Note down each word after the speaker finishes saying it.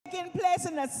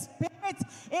place in the spirit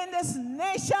in this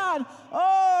nation.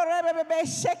 Oh,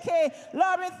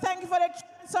 Lord, we thank you for the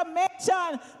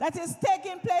transformation that is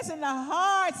taking place in the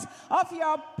hearts of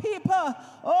your people.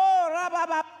 Oh,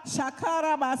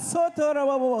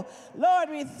 Lord,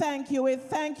 we thank you, we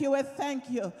thank you, we thank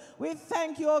you. We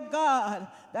thank you, oh God,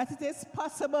 that it is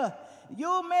possible.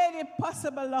 You made it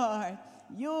possible, Lord.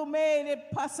 You made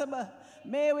it possible.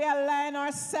 May we align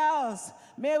ourselves.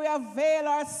 May we avail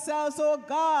ourselves, oh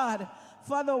God,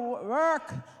 for the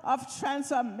work of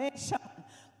transformation.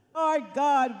 Lord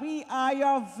God, we are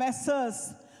your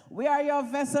vessels. We are your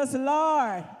vessels,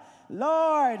 Lord.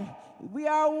 Lord, we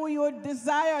are who you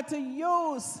desire to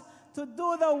use to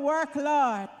do the work,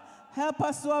 Lord. Help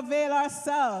us to avail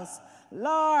ourselves.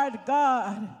 Lord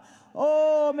God,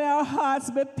 oh, may our hearts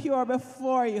be pure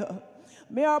before you.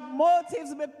 May our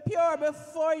motives be pure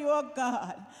before you, oh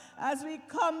God, as we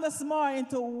come this morning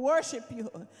to worship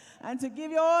you and to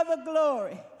give you all the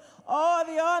glory, all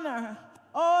the honor,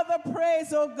 all the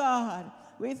praise, oh God.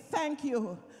 We thank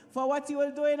you for what you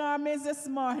will do in our midst this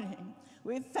morning.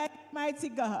 We thank you, mighty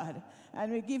God,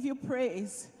 and we give you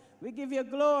praise. We give you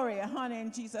glory and honor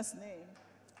in Jesus' name.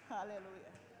 Hallelujah.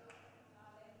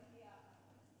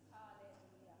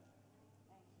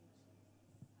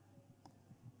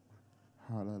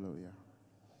 Hallelujah.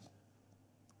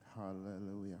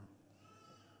 Hallelujah.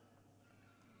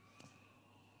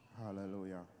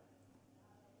 Hallelujah.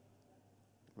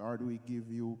 Lord, we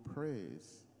give you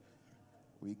praise.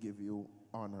 We give you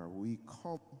honor. We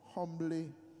come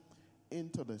humbly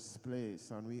into this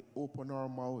place and we open our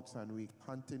mouths and we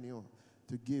continue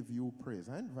to give you praise.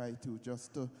 I invite you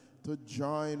just to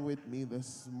join with me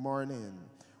this morning.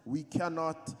 We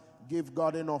cannot give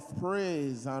God enough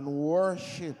praise and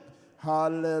worship.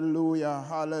 Hallelujah,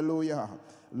 hallelujah.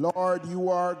 Lord, you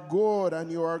are good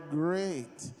and you are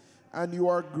great and you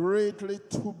are greatly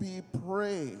to be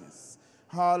praised.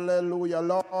 Hallelujah.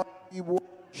 Lord, we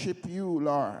worship you,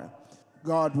 Lord.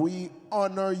 God, we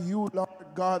honor you, Lord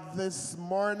God, this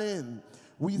morning.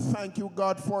 We thank you,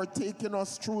 God, for taking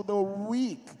us through the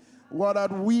week. What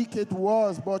a week it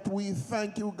was, but we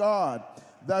thank you, God,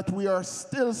 that we are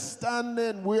still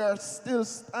standing. We are still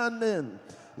standing.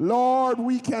 Lord,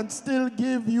 we can still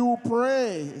give you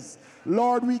praise.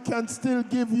 Lord, we can still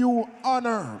give you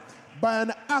honor. By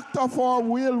an act of our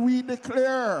will, we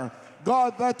declare,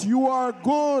 God, that you are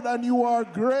good and you are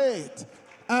great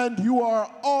and you are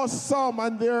awesome,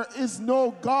 and there is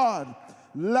no God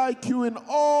like you in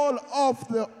all of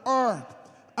the earth.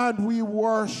 And we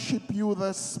worship you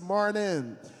this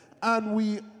morning and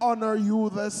we honor you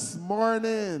this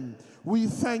morning. We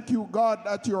thank you, God,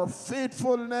 that your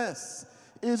faithfulness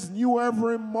is new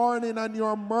every morning and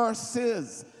your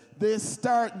mercies, they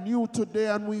start new today.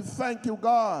 And we thank you,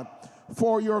 God,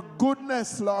 for your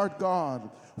goodness, Lord God,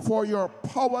 for your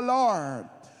power, Lord,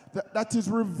 that is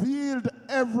revealed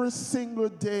every single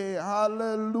day.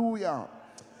 Hallelujah.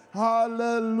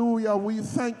 Hallelujah. We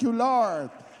thank you, Lord,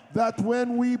 that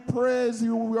when we praise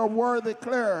you, your word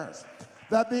declares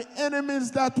that the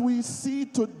enemies that we see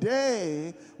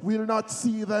today will not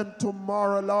see them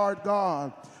tomorrow, Lord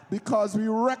God, because we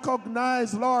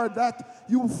recognize, Lord, that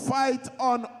you fight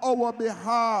on our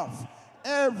behalf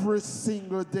every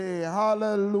single day.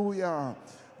 Hallelujah.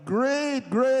 Great,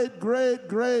 great, great,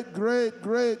 great, great,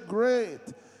 great, great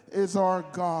is our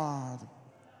God.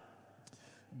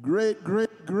 Great,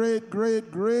 great, great,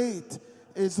 great, great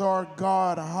is our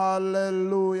God.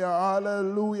 Hallelujah,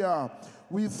 hallelujah.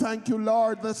 We thank you,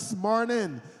 Lord, this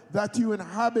morning that you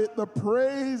inhabit the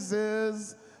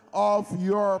praises of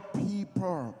your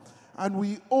people. And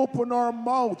we open our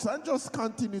mouths and just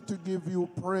continue to give you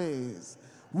praise.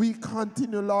 We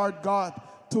continue, Lord God,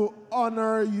 to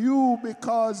honor you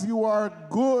because you are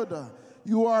good.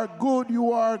 You are good.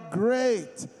 You are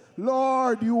great.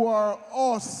 Lord, you are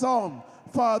awesome.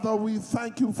 Father, we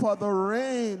thank you for the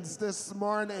rains this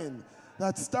morning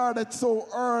that started so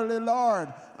early,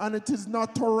 Lord, and it is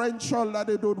not torrential that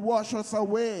it would wash us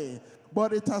away,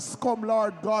 but it has come,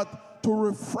 Lord God, to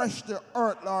refresh the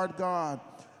earth, Lord God,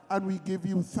 and we give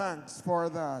you thanks for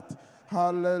that.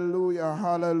 Hallelujah,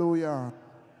 hallelujah.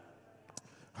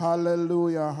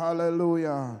 Hallelujah,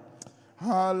 hallelujah,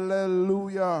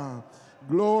 hallelujah.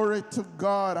 Glory to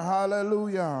God,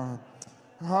 hallelujah,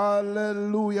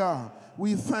 hallelujah.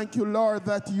 We thank you, Lord,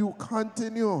 that you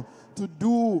continue to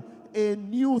do a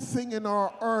new thing in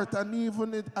our earth, and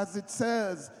even as it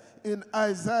says in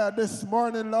Isaiah this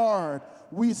morning, Lord,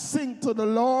 we sing to the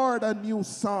Lord a new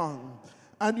song,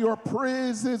 and your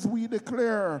praises we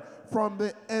declare from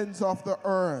the ends of the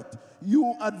earth.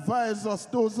 You advise us,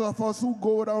 those of us who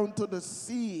go down to the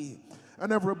sea,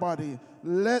 And everybody,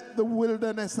 let the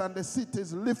wilderness and the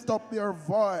cities lift up their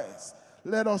voice.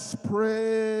 Let us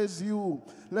praise you.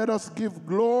 Let us give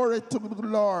glory to the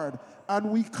Lord. And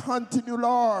we continue,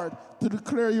 Lord, to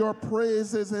declare your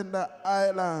praises in the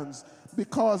islands.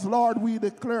 Because, Lord, we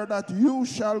declare that you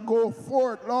shall go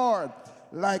forth, Lord,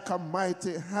 like a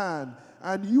mighty hand.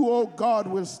 And you, O God,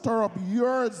 will stir up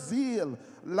your zeal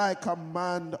like a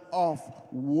man of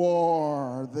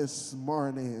war this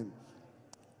morning.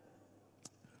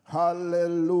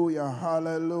 Hallelujah,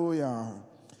 hallelujah.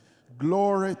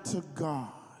 Glory to God.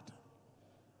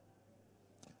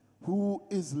 Who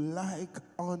is like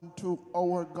unto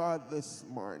our God this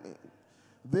morning?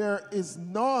 There is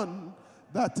none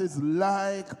that is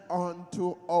like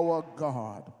unto our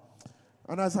God.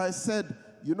 And as I said,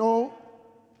 you know,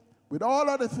 with all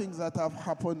of the things that have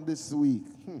happened this week,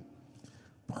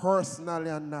 personally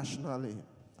and nationally,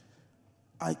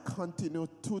 I continue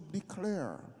to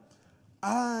declare,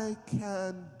 I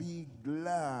can be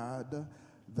glad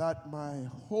that my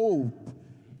hope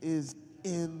is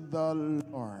in the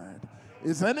Lord.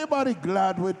 Is anybody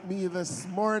glad with me this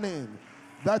morning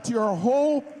that your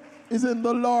hope is in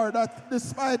the Lord, that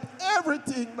despite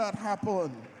everything that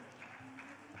happened,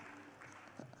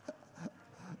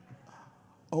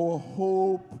 our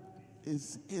hope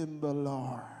is in the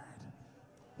Lord.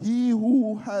 He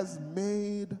who has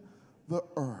made the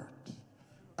earth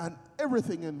and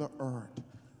everything in the earth,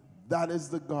 that is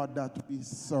the God that we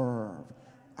serve.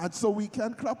 And so we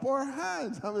can clap our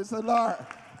hands and we say, Lord,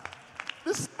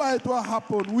 despite what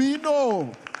happened, we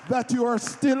know that you are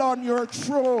still on your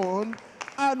throne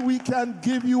and we can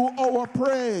give you our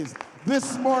praise.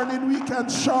 This morning we can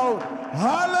shout,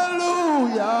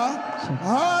 hallelujah,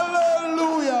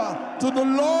 hallelujah to the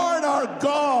Lord our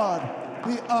God,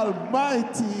 the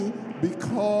Almighty,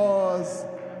 because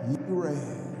he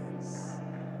reigns.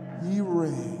 He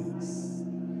reigns.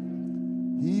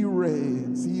 He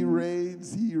reigns. He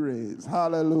reigns. He reigns.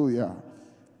 Hallelujah.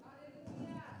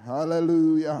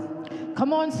 Hallelujah.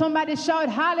 Come on, somebody shout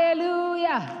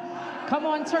hallelujah. Come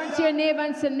on, turn to your neighbor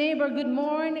and say, neighbor, good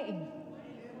morning.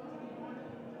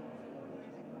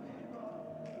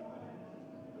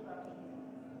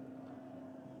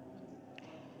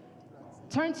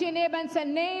 Turn to your neighbor and say,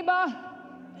 neighbor,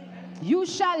 you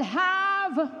shall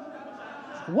have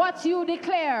what you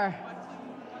declare.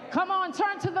 Come on,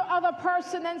 turn to the other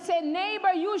person and say,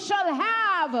 neighbor, you shall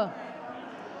have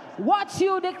what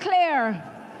you declare.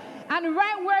 And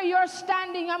right where you're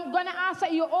standing, I'm going to ask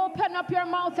that you open up your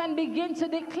mouth and begin to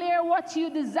declare what you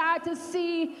desire to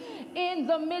see in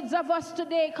the midst of us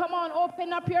today. Come on,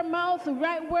 open up your mouth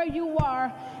right where you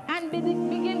are and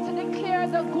begin to declare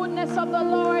the goodness of the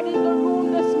Lord in the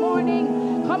room this morning.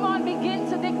 Come on, begin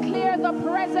to declare the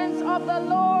presence of the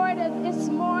Lord this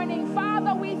morning.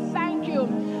 Father, we thank you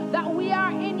that we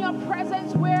are in your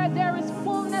presence where there is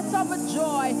fullness of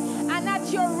joy, and at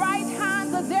your right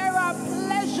hand there are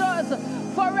pleasures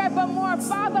forevermore.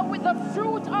 Father, with the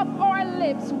fruit of our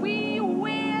lips, we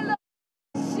will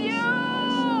bless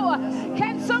you.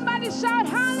 Can somebody shout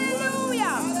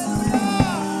hallelujah?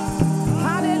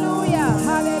 Hallelujah,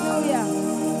 hallelujah.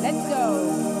 Let's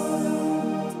go.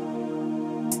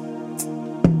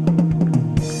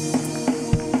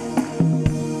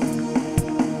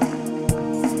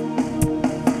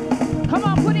 Come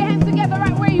on, put your hands together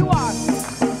right where you are.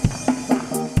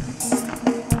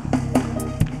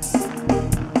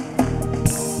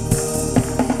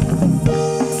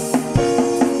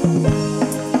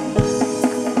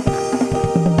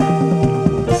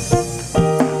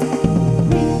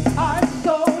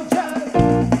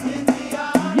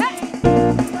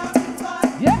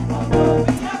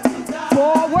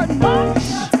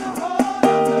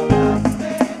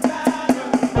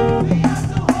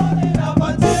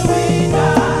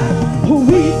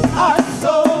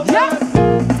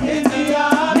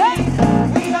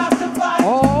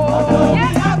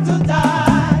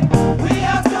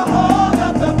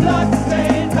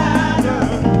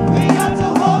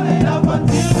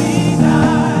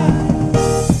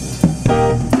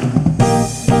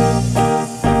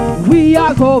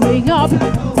 Going up,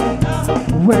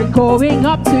 we're going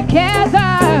up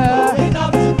together.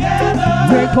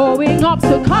 We're going up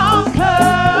to conquer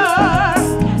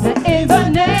in the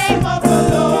name of the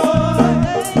Lord.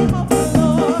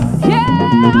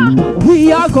 Yeah,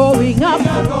 we are going up.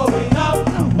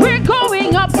 We're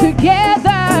going up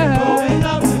together.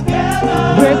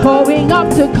 We're going up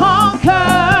to conquer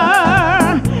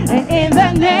in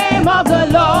the name of the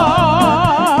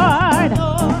Lord.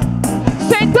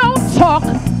 Say, don't talk.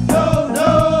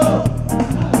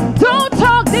 Don't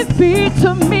talk defeat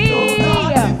to me.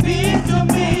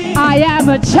 I am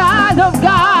a child of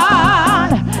God.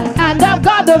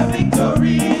 the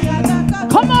victory.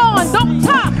 Come on, don't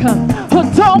talk.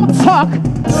 Don't talk.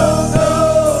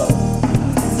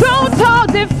 Don't talk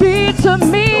defeat to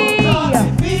me.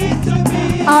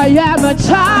 I am a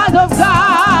child of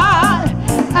God,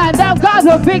 and I've got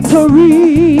the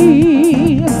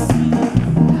victory.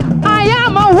 I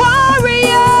am a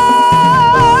warrior.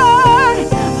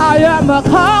 I am a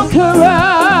conqueror.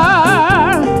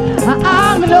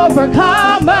 I'm an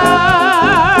overcomer.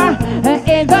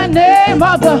 In the name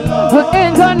of the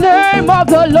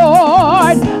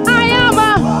Lord, I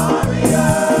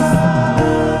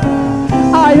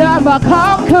am a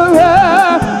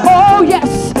conqueror. Oh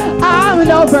yes, I'm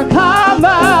an overcomer.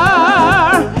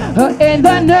 In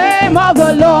the name of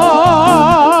the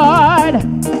Lord.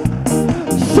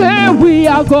 Say we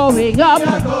are going up.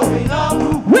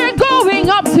 We're going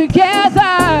up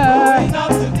together.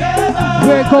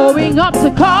 We're going up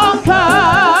to conquer.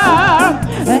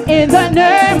 In the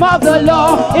name of the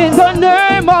Lord. In the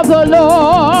name of the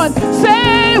Lord.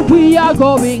 Say we are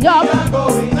going up.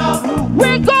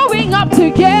 We're going up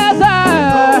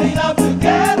together.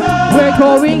 We're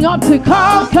going up to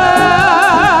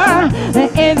conquer.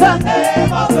 In the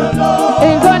name of the Lord.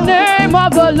 In the name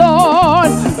of the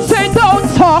Lord. Say don't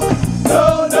talk.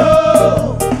 No,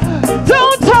 no.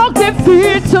 Don't talk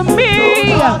defeat to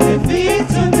me.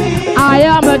 I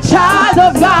am a child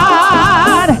of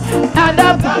God, and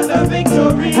I've got the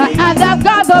victory. And I've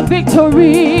got the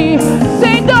victory.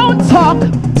 Say don't talk.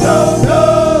 No,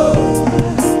 no.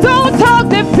 Don't talk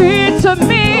defeat to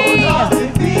me.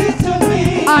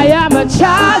 I am a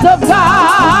child of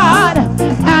God,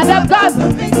 and I've got the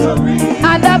victory.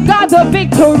 And I've got the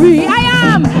victory. I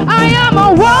am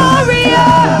a warrior.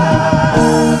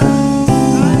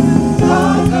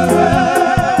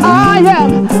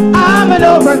 I'm an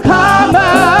overcomer.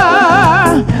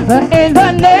 In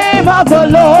the name of the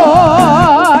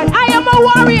Lord. I am a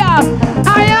warrior.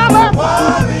 I am a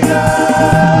warrior.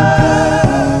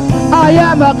 I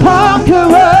am a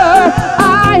conqueror.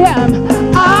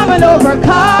 I'm an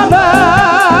overcomer.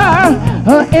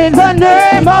 In the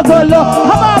name of the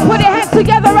Lord. Come on, put your hands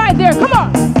together right there. Come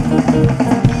on.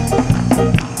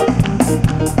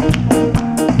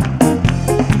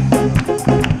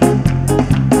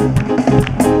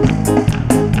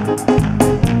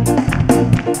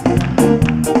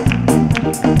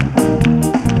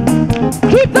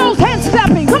 Keep those hands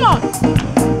clapping. Come on.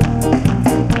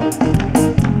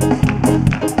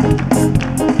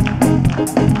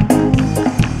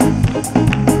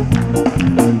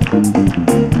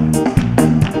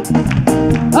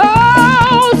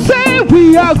 Oh, say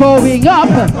we are going up.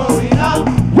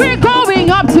 We're going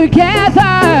up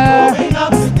together.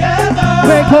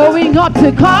 We're going up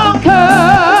to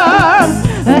conquer.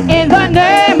 In the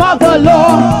name of the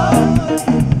Lord.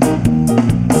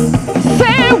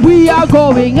 Say we are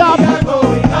going up.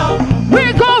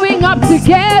 We're going up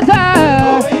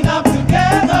together.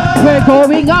 We're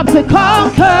going up to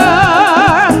conquer.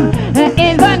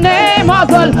 In the name of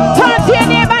the Lord. Turn to your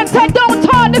neighbor and say, don't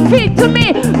talk defeat to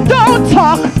me. Don't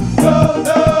talk.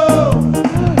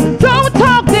 Don't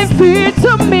talk defeat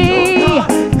to me.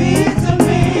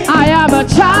 I am a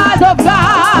child of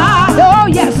God. Oh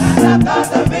yes. And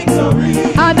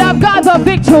I've got the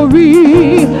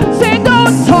victory. Say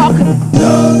don't talk.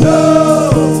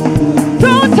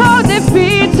 Don't talk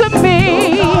defeat to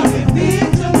me.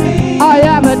 I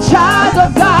am a child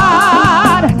of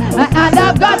God, and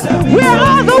I've got. We're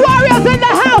all the warriors in the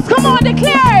house. Come on,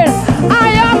 declare it.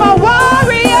 I am a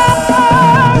warrior.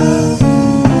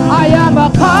 I am a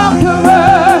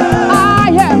conqueror.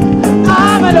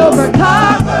 I'm an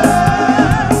overcomer.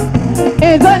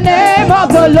 In the name of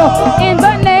the Lord. In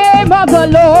the name of the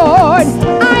Lord.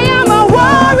 I am a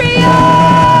warrior.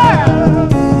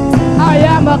 I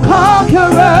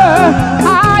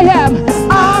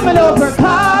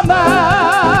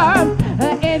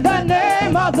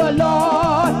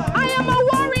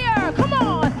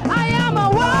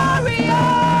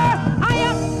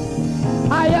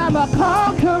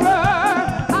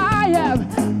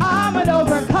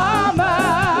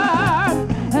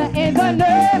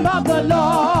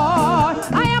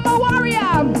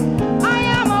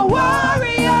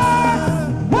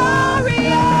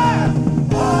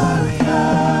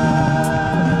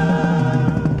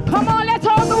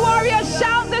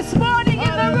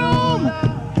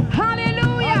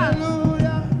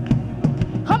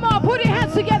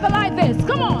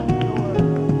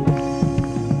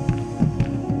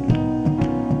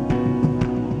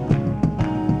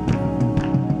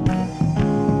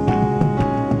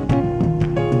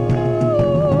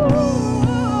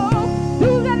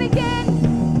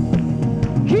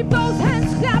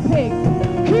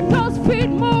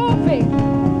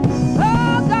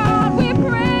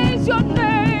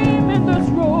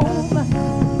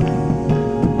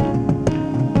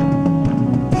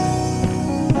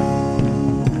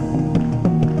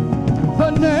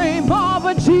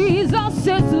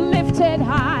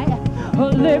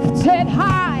lifted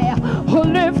high,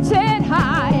 lifted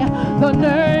high. The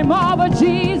name of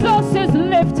Jesus is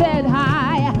lifted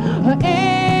high.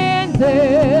 In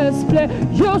this place,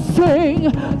 you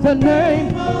sing the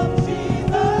name of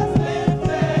Jesus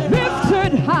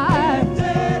lifted high.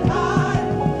 Lifted high,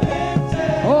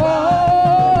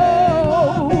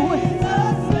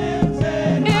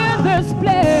 lifted in this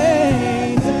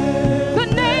place, the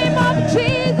name of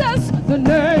Jesus, the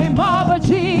name of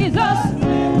Jesus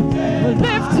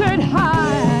lifted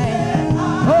high.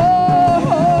 Oh,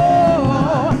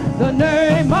 the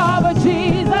name of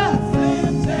Jesus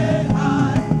lifted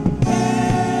high.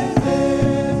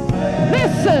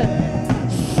 Listen,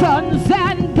 sons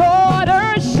and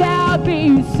daughters shall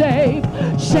be saved,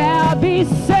 shall be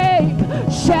saved,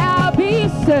 shall be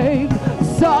saved.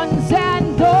 Sons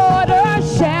and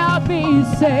daughters shall be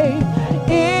saved.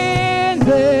 In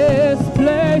this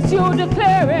place, you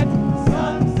declare it.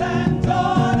 Sons and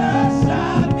daughters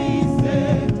shall be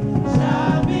saved,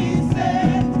 shall be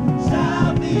saved,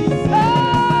 shall be saved.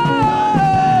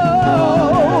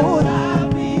 Oh,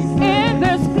 in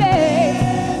this place,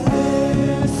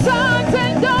 sons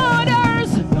and daughters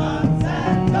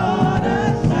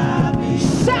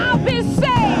shall be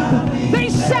saved. They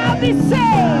shall be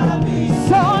saved.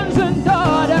 Sons and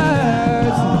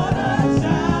daughters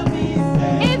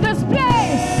in this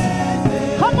place.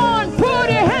 Come on, put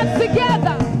your hands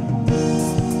together.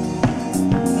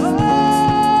 Oh.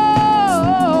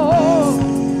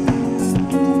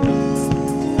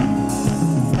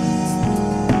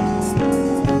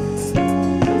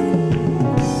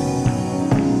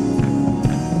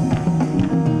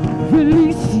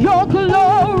 Release your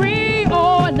glory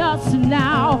on us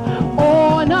now,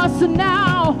 on us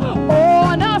now,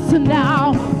 on us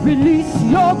now. Release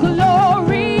your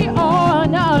glory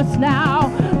on us now.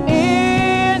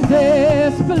 In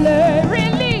this place,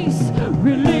 release,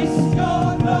 release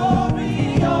your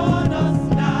glory on us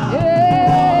now.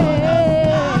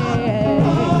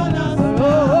 On us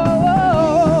now.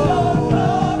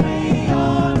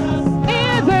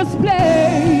 In this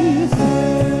place,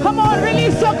 come on,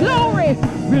 release your glory,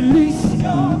 release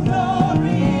your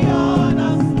glory on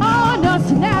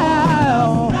us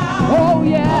now. Oh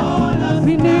yeah,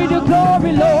 we need your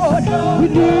glory, Lord. We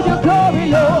need your glory,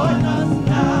 Lord.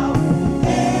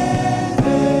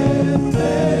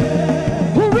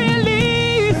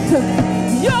 Release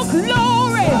your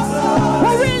glory.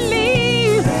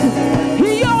 Release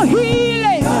your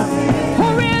healing.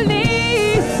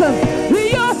 Release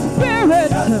your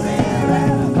spirit.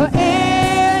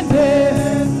 And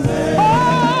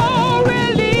oh,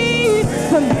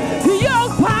 release your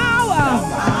power.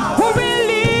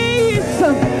 Release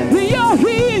your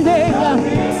healing.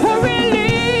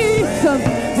 Release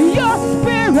your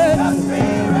spirit.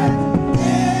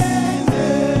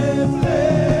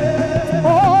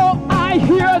 Oh, I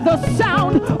hear the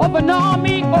sound of an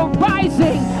army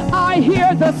arising. I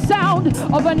hear the sound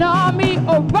of an army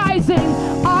arising.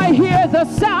 I hear the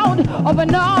sound of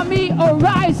an army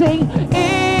arising.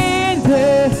 In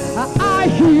this, I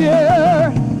hear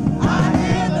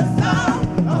the sound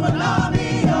of an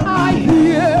army arising. I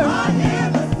hear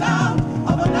the sound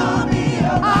of an army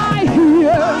arising. I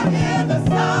hear the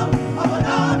sound of an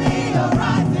army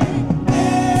arising.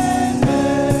 In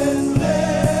this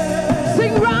place.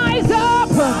 Sing, rise up,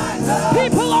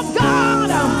 people of God,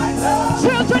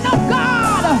 children of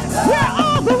God. We're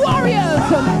all the warriors.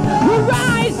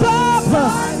 Rise up,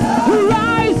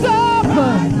 rise up.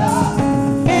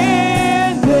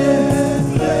 In this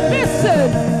place. Listen,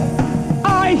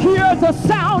 I hear the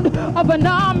sound of an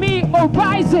army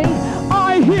arising.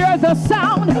 I hear the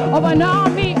sound of an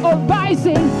army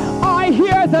arising. I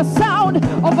hear the sound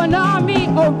of an army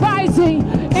arising.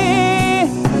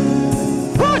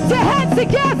 Put your hands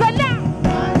together now.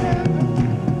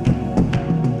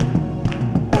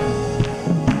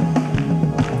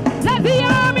 Let the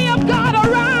army of God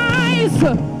arise.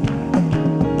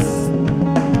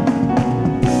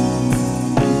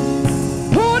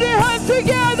 Put your hands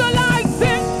together like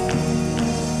this.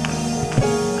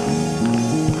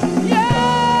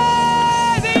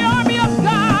 Yeah, the army of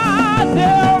God,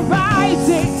 they're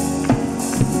rising.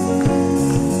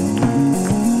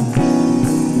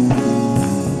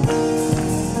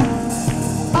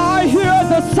 I hear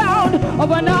the sound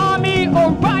of an army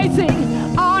arising.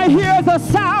 I hear the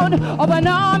sound of an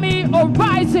army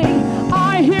arising.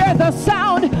 I hear the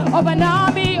sound of an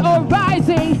army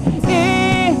arising.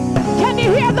 Can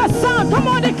you hear the sound? Come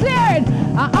on, declare it.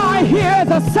 I hear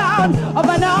the sound of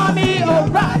an army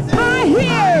arising. I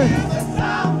hear the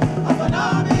sound of an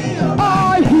army arising.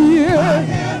 I hear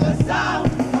the sound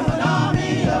of an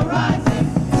army arising.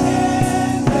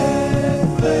 In this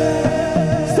place.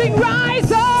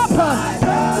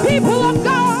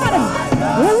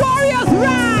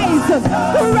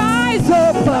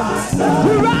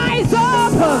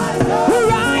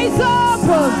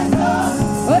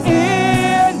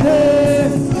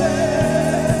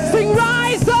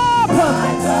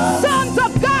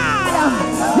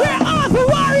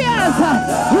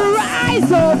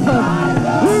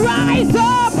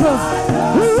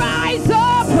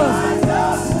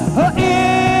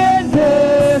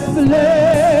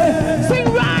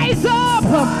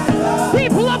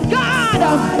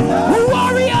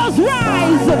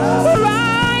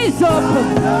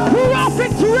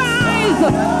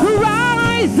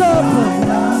 rise up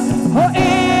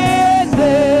in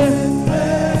this.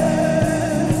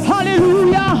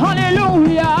 Hallelujah,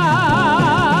 hallelujah.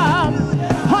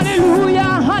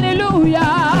 Hallelujah,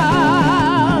 hallelujah.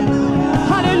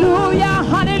 Hallelujah,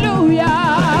 hallelujah.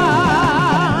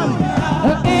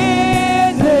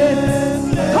 In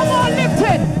this. Come on, lift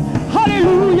it.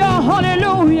 Hallelujah,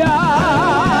 hallelujah.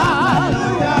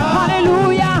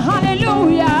 Hallelujah,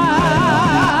 hallelujah.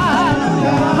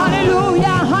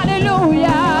 Hallelujah,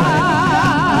 hallelujah.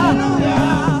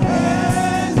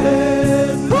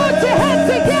 Put your hands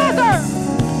together.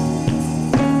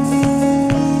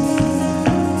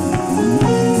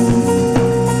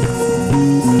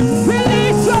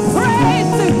 Release your praise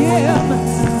to Him.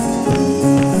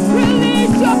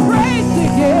 Release your praise to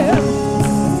Him.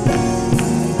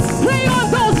 Play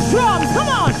on those drums. Come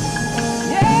on.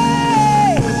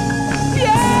 Yay!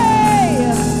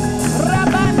 Yay!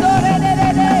 Rabando re re re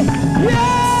re.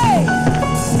 Yay!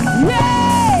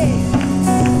 Yay!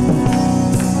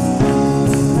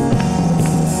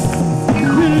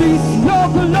 Release your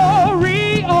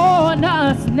glory on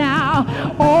us now.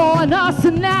 On us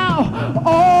now.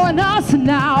 On us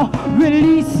now.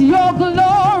 Release your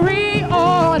glory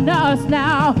on us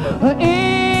now.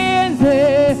 In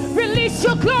the release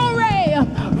your glory.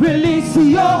 Release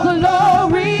your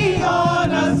glory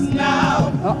on us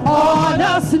now. On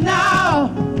us now.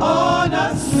 On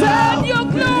us now. Send your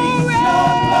glory.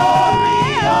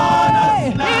 On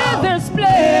us now. In this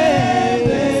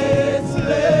place.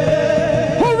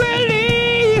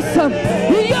 Release your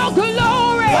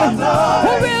glory.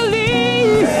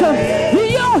 Release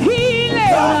your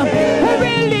healing.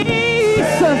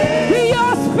 Release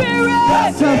your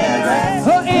spirit.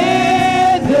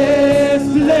 In this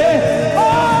place.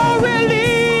 Oh,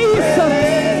 release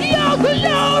your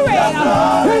glory.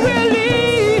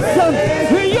 Release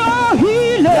your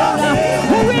healing.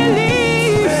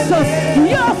 Release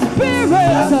your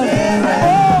spirit.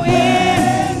 Oh, in.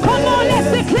 Come on, let's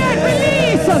declare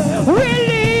release.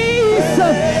 Release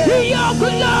your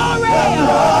glory.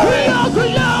 Your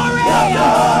glory.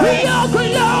 Your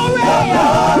glory.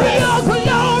 Your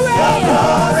glory.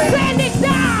 Send it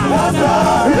down.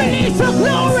 Release your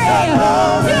glory.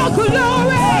 Your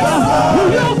glory.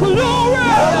 Your glory.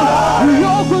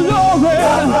 Your glory.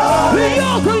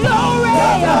 Your glory.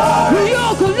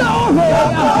 Your glory.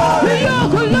 Your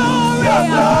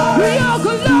glory. Your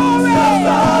glory.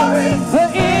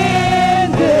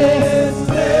 In this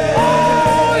place.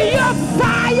 Oh, your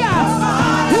fire.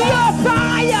 Your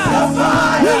fire.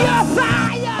 Your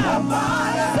fire.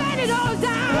 Send it all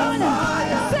down.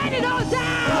 Send it all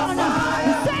down.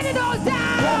 Send it all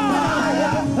down.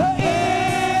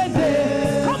 In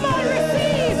this. Come on,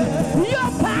 receive your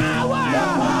power.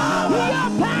 Your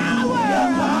power.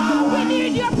 We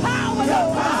need your power,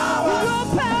 Lord. Your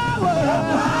power.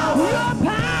 Your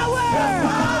power.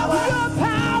 Your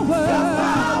power.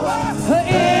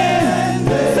 In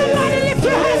this. Somebody lift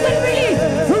your hands and release.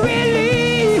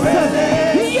 Release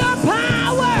your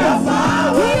power. Your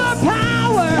power. Your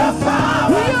power.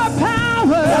 Your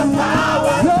power.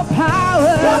 Your power. Your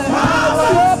power. Your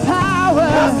power. Your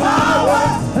power.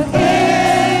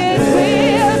 In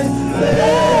this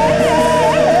place.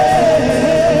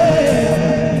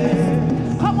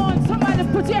 Come on, somebody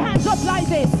put your hands up like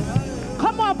this.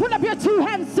 Come on, put up your two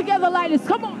hands together like this.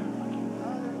 Come on.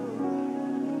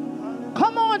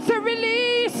 Come on to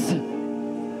release.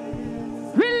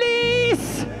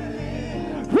 Release.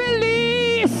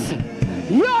 Release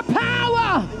your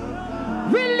power.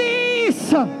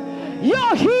 Release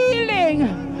your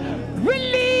healing.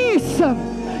 Release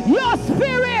your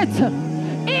spirit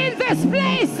in this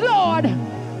place, Lord.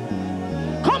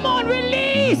 Come on,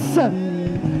 release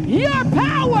your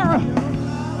power.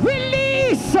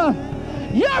 Release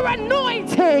your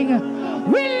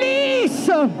anointing. Release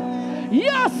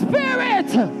your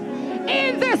spirit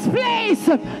in this place.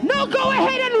 No, go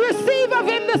ahead and receive of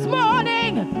Him this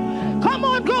morning. Come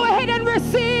on, go ahead and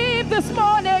receive this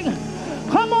morning.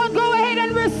 Come on, go ahead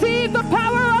and receive the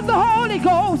power of the Holy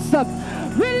Ghost.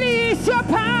 Release your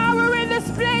power in this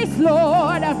place,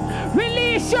 Lord.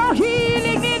 Release your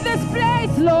healing in this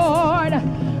place, Lord.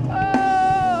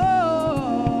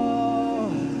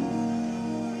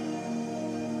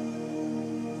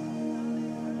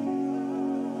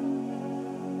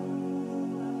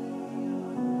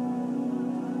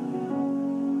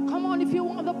 If you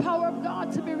want the power of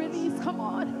God to be released, come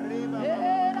on.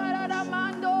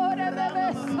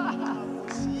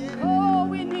 Oh,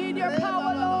 we need your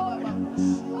power, Lord.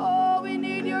 Oh, we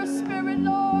need your spirit,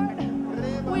 Lord.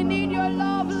 We need your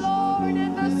love, Lord,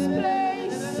 in this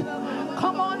place.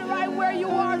 Come on, right where you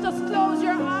are, just close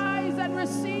your eyes and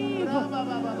receive.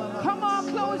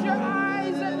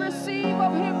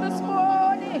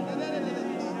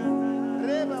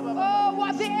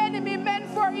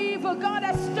 for evil, God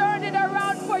has turned it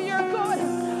around for your good.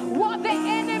 What the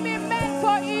enemy meant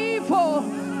for evil,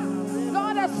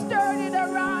 God has turned it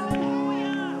around.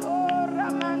 Oh,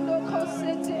 Ramando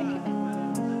Cosete.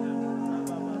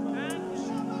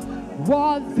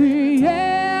 What the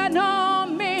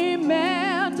enemy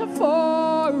meant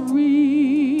for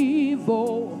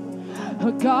evil,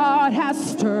 God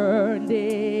has turned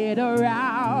it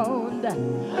around.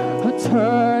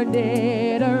 Turned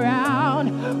it around.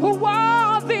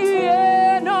 What the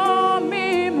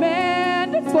enemy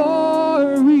meant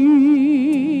for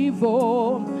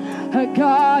evil,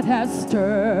 God has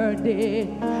turned it.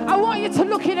 I want you to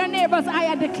look in your neighbor's eye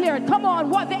and declare it. Come on,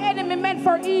 what the enemy meant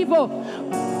for evil,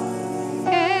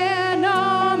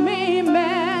 enemy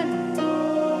meant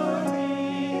for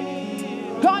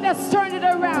evil, God has turned it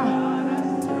around.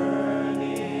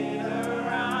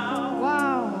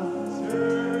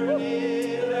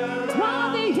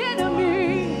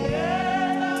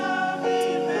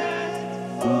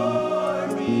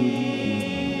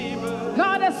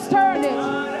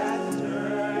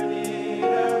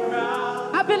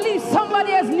 I believe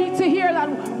somebody else needs to hear that.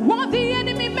 What the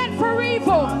enemy meant for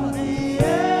evil, the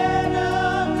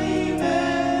enemy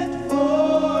meant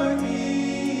for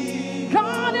evil,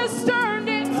 God has turned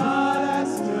it. God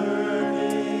has turned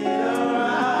it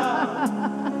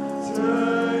around.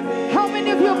 Turn it. How many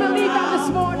of you believe that this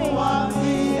morning? What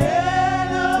the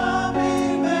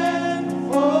enemy meant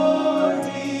for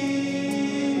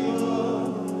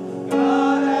evil,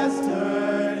 God has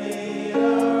turned it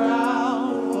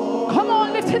around. Come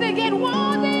on, lift it again.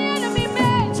 What the enemy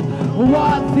meant.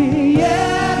 What the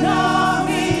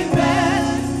enemy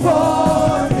meant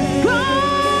for me,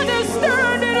 God has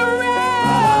turned it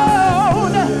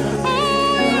around.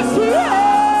 Oh, yes,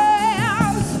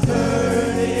 yes.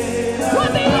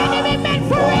 What the enemy meant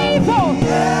for evil,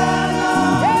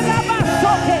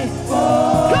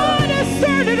 God has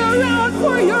turned it around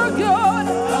for your good.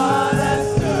 God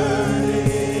has turned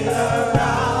it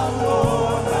around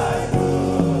for my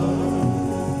good.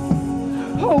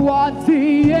 What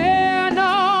the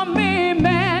enemy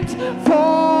meant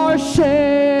for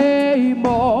shame,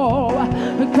 oh,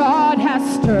 God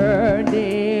has turned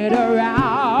it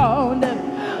around.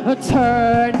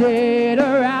 Turned it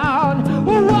around.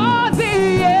 What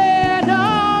the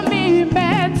enemy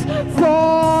meant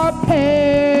for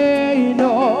pain,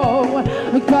 oh,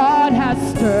 God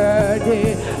has turned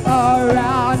it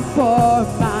around for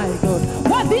my good.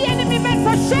 What the enemy meant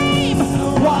for shame,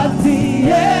 what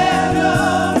the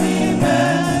enemy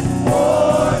meant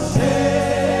for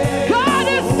shame, God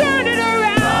has turned it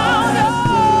around.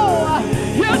 Oh,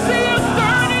 you see, He's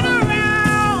turned it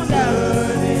around.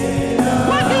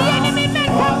 What the enemy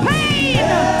meant for pain,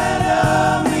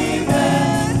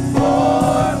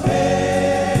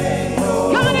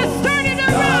 God has turned it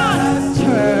around.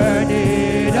 Turn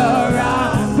it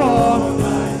around for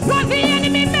what the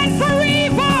enemy meant for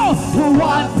evil.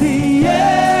 What the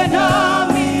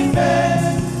enemy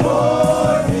meant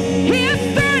for evil, He has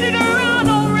turned it around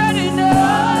already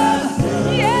now.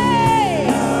 Yay!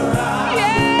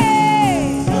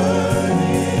 Yay!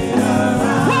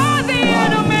 What the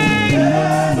enemy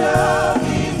meant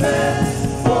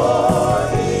for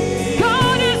evil,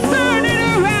 God has turned it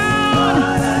around.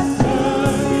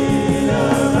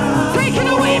 Take it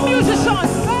away,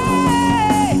 musicians.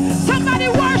 Hey! Somebody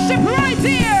worship right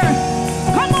there.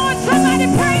 Come on, somebody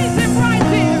praise Him right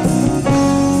there.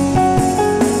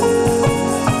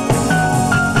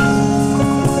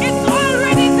 It's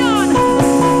already done.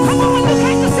 Come on, look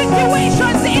at the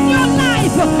situations in your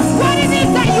life. What it is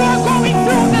that you are going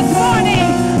through this morning.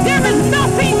 There is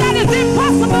nothing that is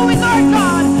impossible with our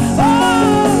God. Oh!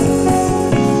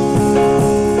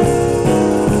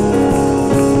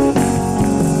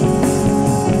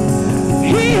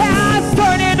 He has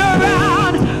turned it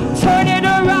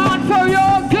around for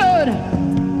your good.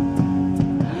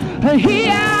 He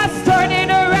has turned it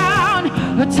around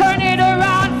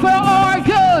for our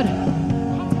good.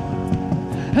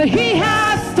 He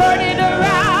has turned it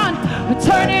around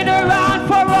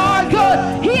for our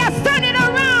good. He has turned it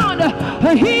around.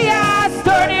 He has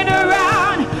turned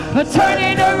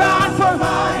it around for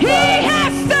my good. He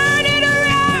has turned it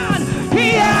around. He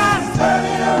has turned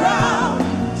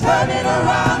it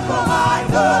around for my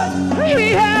good.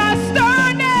 He has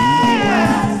turned it.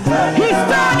 He's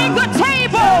turning the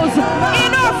tables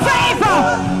in our favor.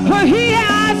 He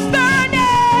has turned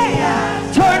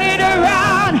it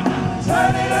around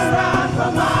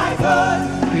for my good.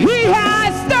 He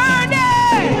has turned it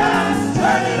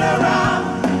around.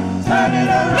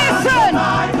 Listen, for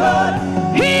my good.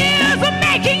 He is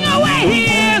making a way. He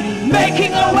is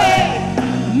making a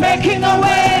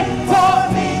way for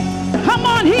me. Come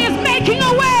on.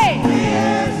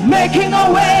 making a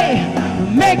way,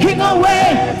 making a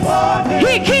way.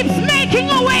 He keeps making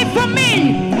a way for me.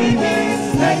 He keeps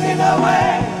making a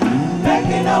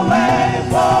way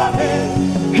for me.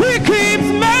 He keeps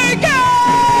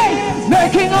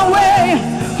making a way,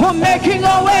 making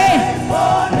a way.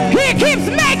 He keeps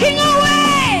making a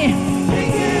way,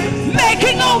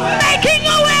 making a way, making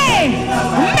a way,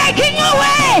 making a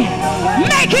way,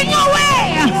 making a way,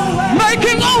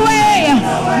 making a way,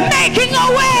 making a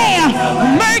way,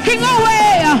 making a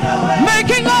way,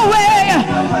 making a way.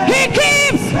 He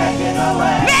keeps making a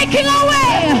way, making a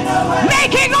way,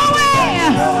 making a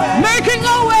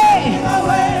way.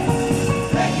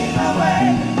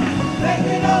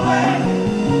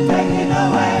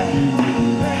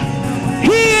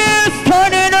 He is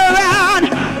turning around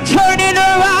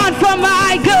for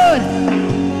my good.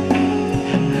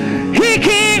 He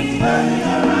keeps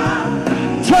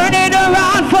turning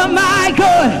around for my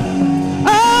good.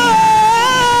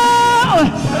 Oh,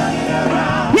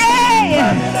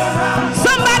 yeah.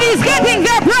 Somebody's getting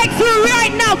their breakthrough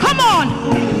right now. Come on.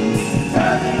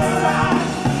 Turning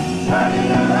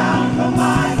around for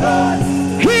my good.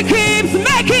 He keeps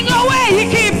making a way. He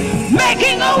keeps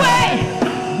making a way.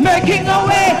 Making a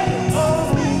way.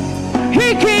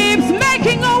 He keeps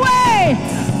making a way.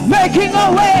 Making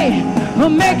a way.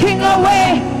 Making a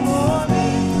way.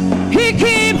 He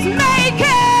keeps making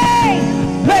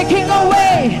a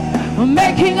way.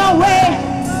 Making a way.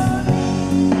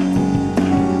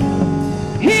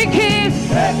 He keeps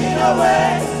making a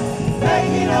way.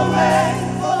 Making a way.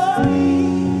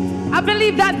 I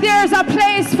believe that there's a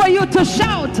place for you to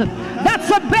shout. That's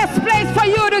the best place for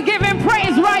you to give him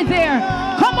praise right there.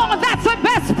 Come on, that's the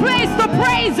best place to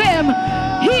praise him.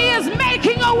 He is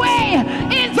making a way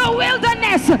in the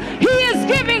wilderness. He is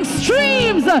giving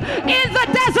streams in the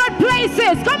desert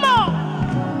places. Come on.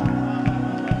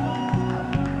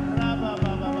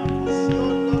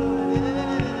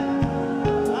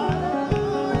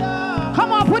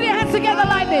 Come on, put your hands together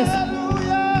like this.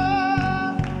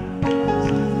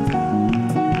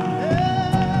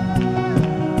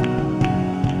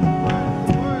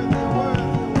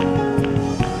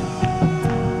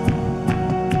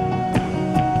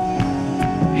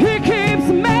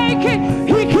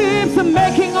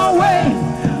 Making a way,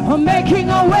 making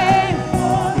a way.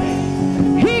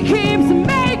 He keeps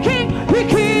making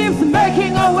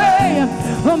a way,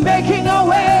 making a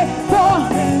way for.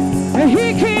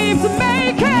 He keeps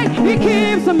making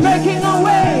a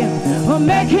way,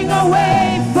 making a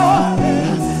way for.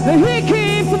 He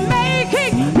keeps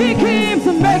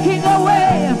making a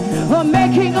way,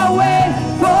 making a way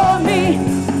for me.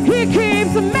 He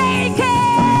keeps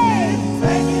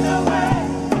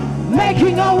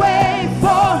making a way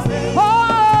for.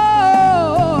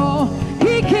 Oh,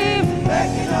 he keeps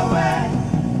making a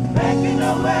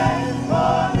way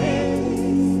for me.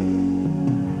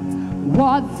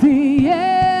 What the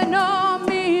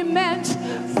enemy meant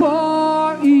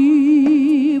for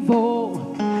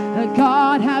evil,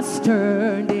 God has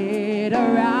turned it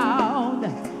around.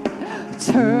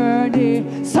 Turned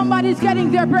it. Somebody's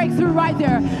getting their breakthrough right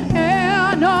there.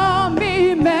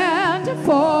 Enemy meant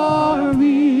for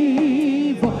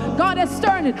evil. God has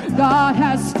turned it. God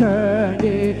has turned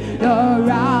it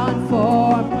around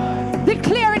for.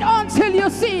 Declare it until you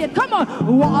see it. Come on.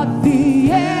 What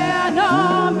the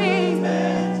enemy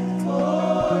meant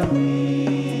for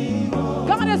evil.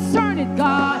 God has turned it.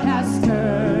 God has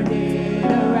turned it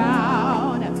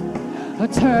around.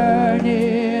 Turn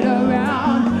it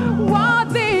around. What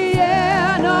the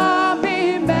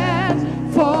enemy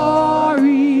meant for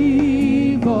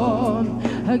evil,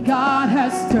 God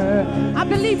has turned. I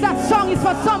believe that song is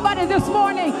for somebody this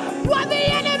morning. What the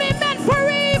enemy meant for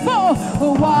evil,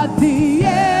 what the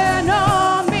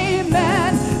enemy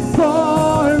meant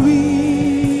for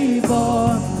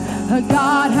evil,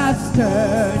 God has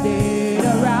turned it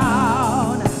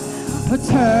around.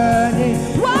 Turn it.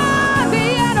 What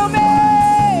the enemy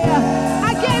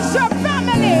against your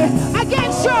family,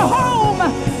 against your home,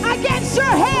 against your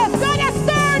head, God has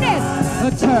turned it.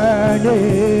 Turn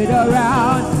it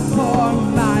around for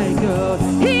my good.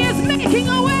 He is making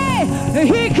a way.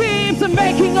 He keeps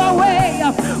making a way,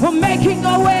 making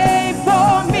a way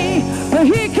for me.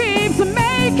 He keeps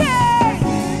making a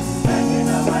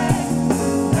way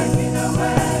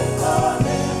for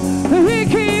me. He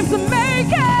keeps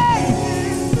making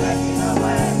a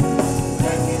way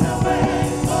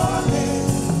for me.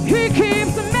 He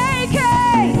keeps making a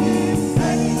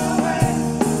way.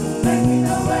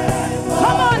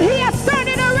 Come on, he has turned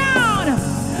it around.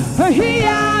 He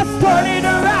has turned it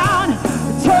around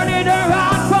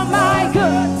for my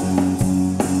good.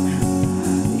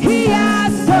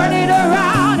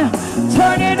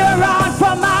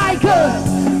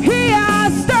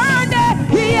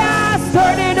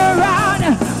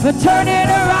 turned it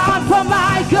around for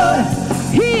my good.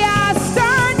 He has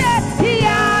turned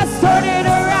it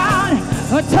around.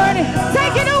 Turn it,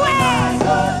 take it away.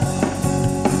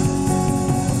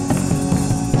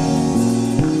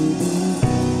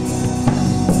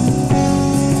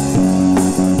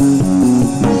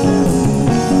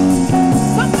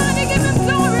 Somebody give him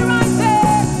glory right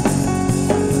there.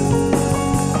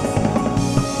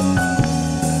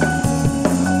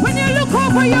 When you look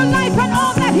over your life and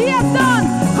all that he has done,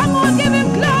 come on, give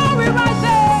him glory right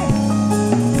there.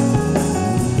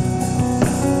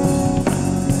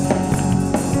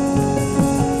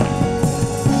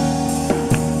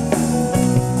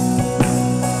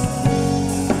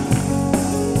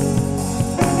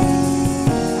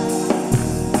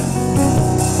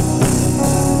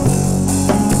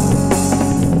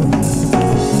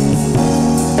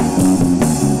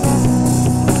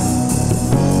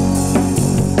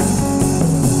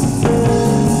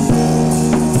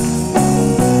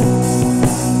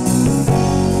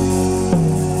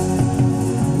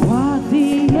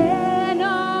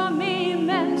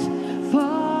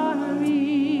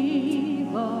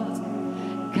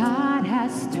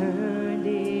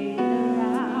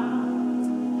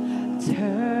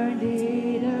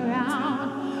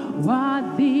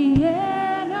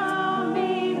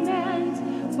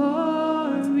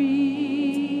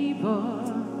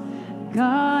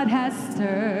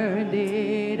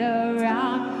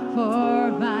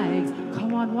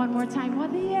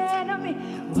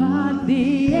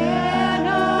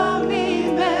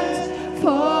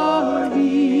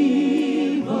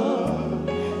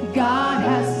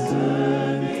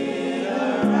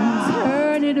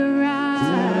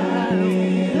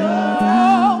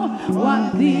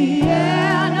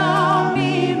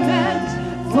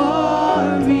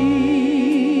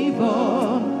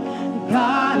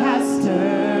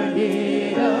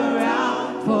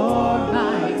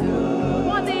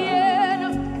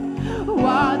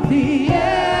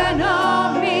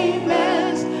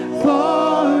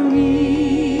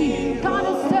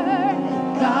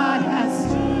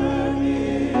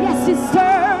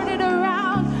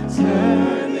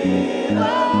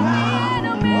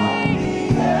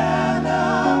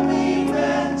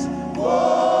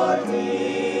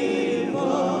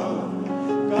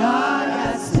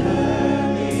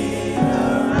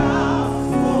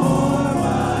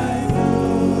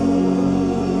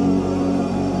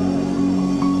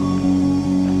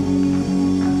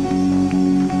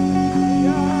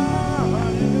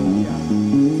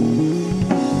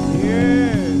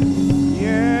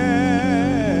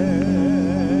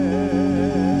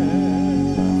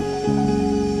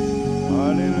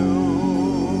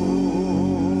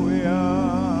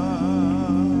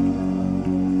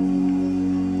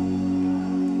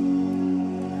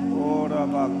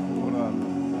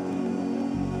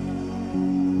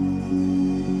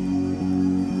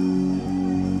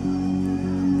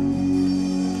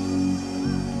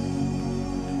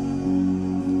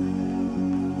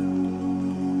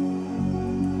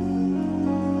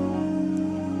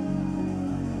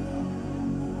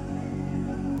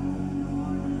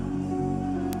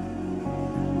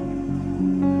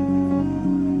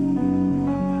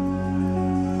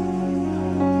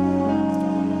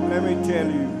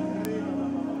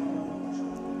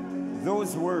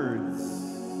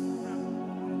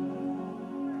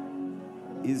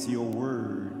 Is your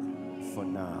word for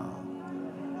now.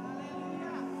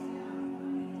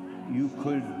 You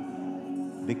could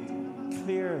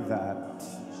declare that,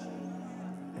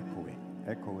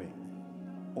 echo it,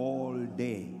 all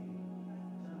day.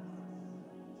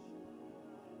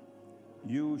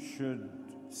 You should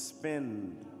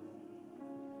spend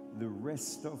the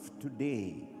rest of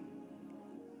today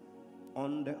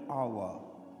on the hour,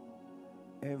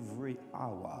 every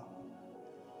hour,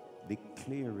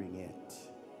 declaring it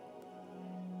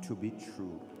to be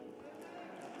true.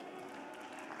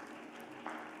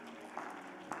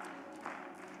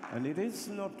 And it is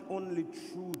not only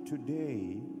true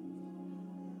today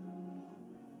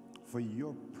for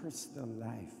your personal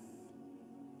life.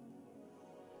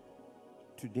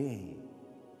 Today,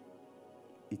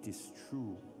 it is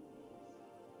true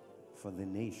for the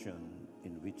nation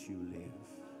in which you live.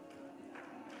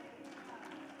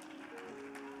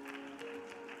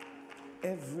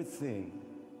 Everything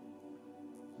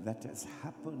that has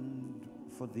happened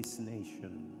for this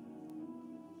nation,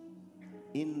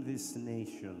 in this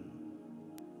nation,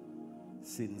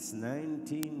 since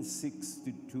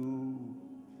 1962,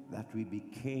 that we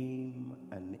became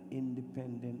an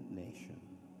independent nation,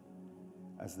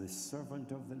 as the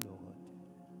servant of the Lord,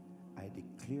 I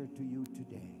declare to you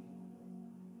today,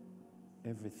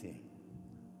 everything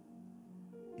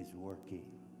is working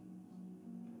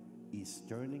He's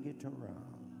turning it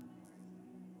around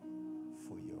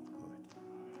for your good.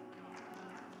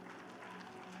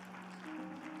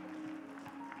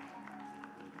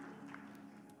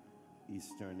 He's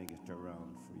turning it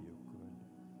around for your good.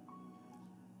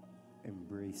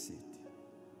 Embrace it.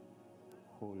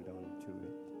 Hold on to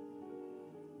it.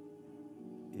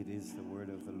 It is the word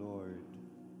of the Lord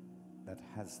that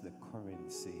has the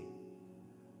currency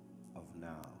of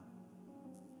now.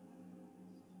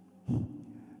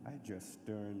 I just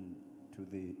turned to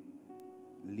the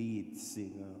lead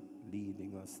singer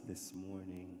leading us this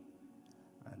morning,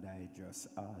 and I just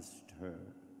asked her,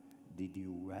 did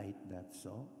you write that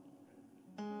song?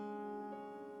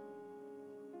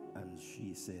 And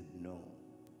she said no.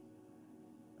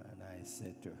 And I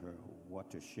said to her,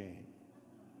 what a shame.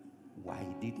 Why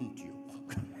didn't you?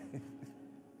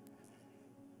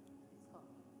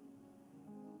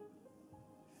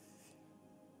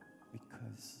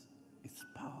 Because it's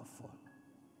powerful.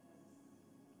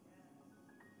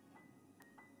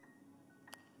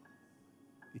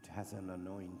 It has an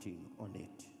anointing on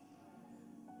it.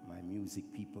 My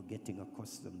music people getting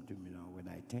accustomed to me now when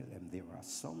I tell them there are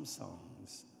some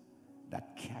songs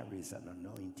that carries an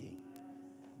anointing.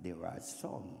 There are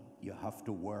some you have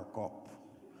to work up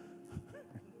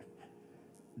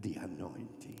the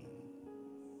anointing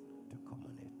to come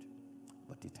on it.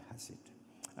 But it has it.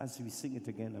 As we sing it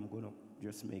again, I'm going to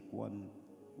just make one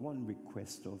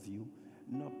request of you,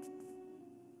 not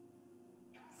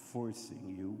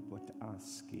forcing you, but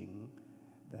asking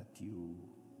that you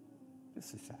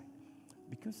just decide.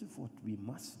 Because of what we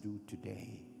must do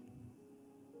today,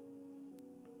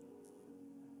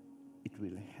 it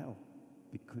will help,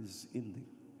 because in the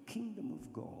kingdom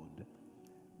of God,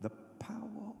 the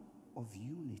power of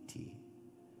unity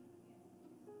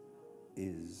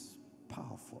is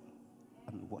powerful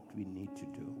and what we need to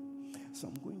do. So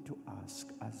I'm going to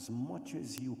ask, as much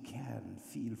as you can,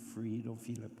 feel free, don't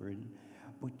feel a burden,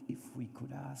 but if we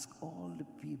could ask all the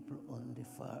people on the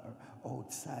far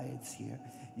outsides here,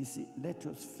 you see, let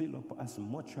us fill up as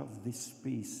much of this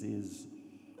space is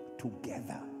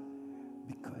together,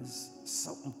 because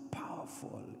something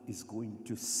powerful is going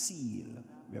to seal.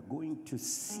 We are going to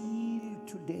seal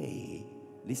today.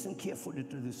 Listen carefully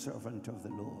to the servant of the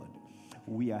Lord.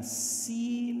 We are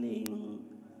sealing,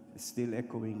 still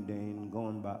echoing, Dane,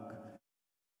 going back.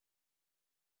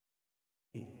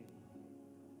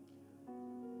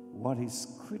 What is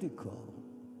critical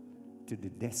to the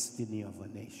destiny of a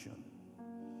nation.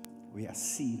 We are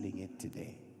sealing it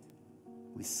today.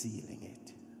 We're sealing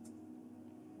it.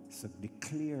 So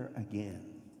declare again,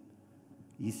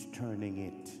 he's turning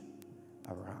it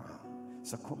around.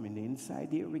 So coming inside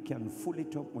here, we can full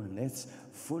it up, and let's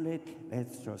full it.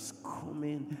 Let's just come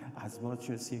in as much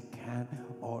as you can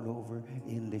all over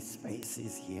in the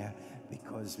spaces here,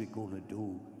 because we're going to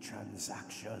do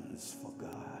transactions for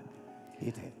God.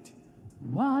 Hit it.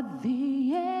 What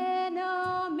the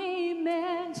enemy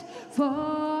meant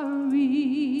for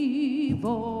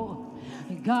evil,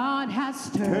 God has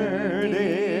turned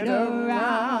it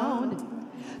around.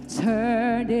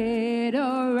 Turned it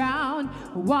around.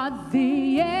 What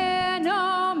the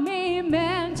enemy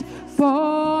meant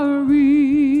for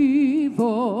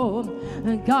evil,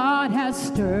 God has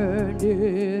turned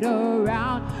it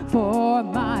around for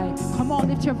my. Come on,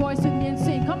 lift your voice with me and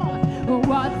sing. Come on.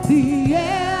 What the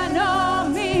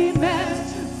enemy meant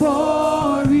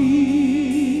for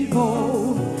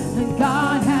evil,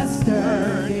 God has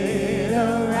turned it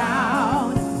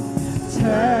around.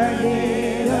 Turned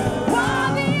it around.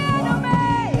 What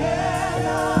the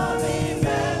enemy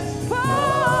meant for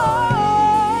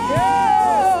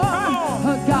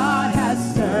evil, God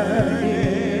has turned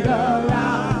it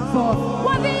around for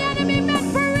what the enemy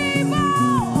meant for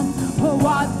evil.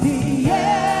 What the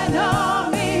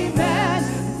enemy meant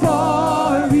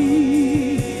for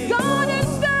evil, God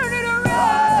has turned it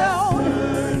around. Turn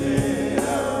it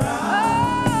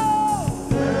around.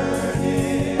 Turn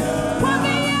it around. What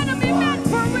the enemy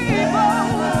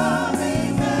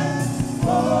meant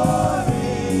for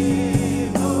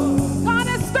evil, God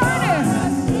has turned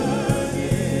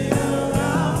it.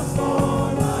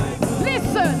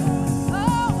 Listen.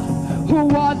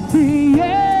 What the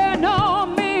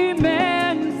enemy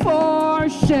meant for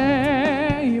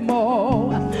shame, oh,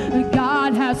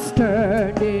 God has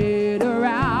turned it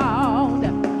around.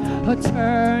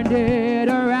 Turned it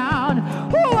around.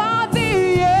 What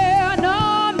the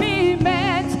enemy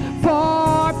meant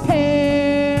for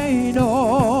pain,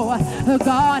 oh,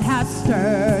 God has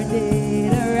turned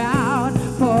it around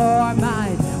for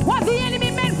mine. What the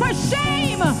enemy meant for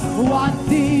shame, what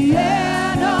the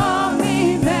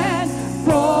enemy meant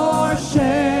for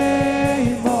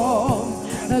shame, oh,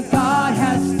 God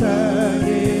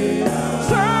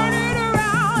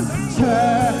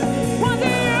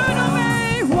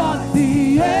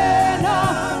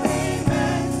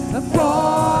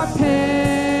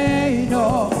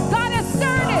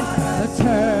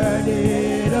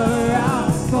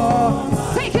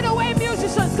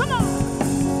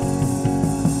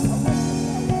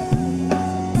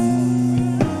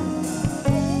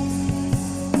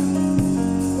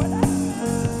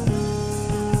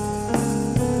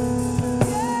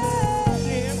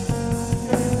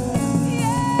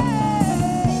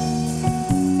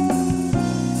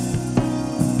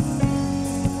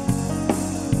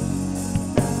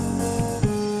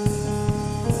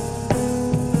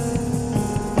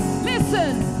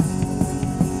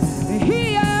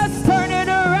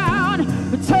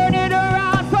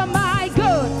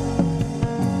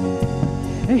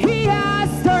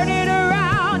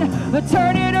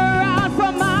turn it around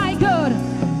for my good.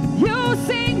 You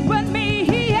sing with me,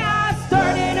 he has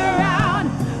turned it around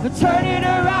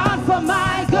for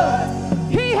my good.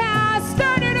 He has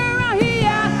turned it around, he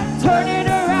has turned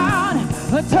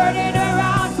it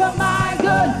around for my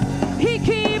good. He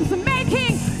keeps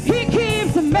making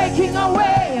a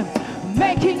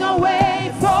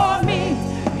way for me.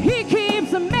 He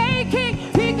keeps making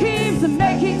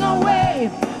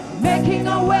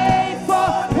a way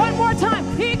for, one more time.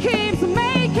 He keeps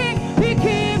making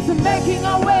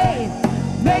a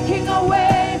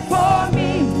way for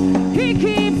me. He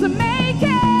keeps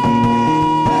making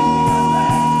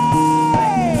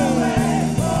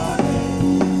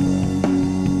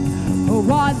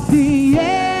what the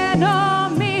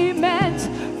enemy meant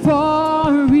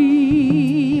for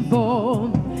evil,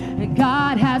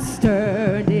 God has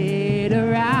turned it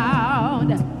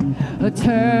around.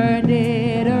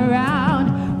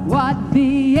 What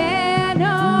the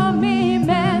enemy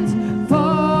meant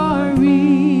for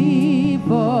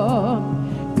evil,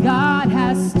 God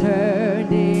has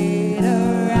turned it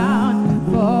around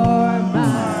for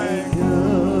my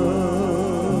good.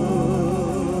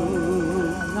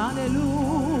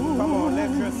 Hallelujah. Come on,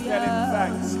 let's just tell him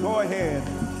thanks. Go ahead.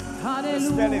 Hallelujah.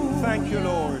 Just tell him thank you,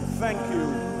 Lord. Thank you.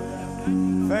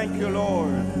 Thank you,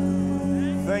 Lord.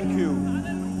 Thank you.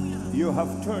 You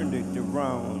have turned it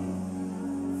around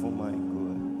for my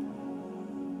good.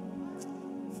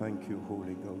 Thank you,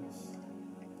 Holy Ghost.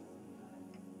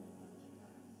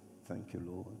 Thank you,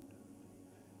 Lord.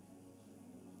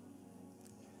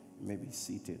 You may be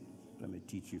seated. Let me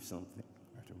teach you something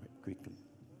right away, quickly.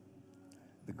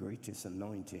 The greatest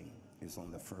anointing is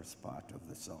on the first part of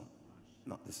the song,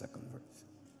 not the second verse.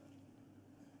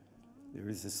 There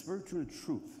is a spiritual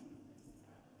truth.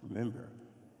 Remember,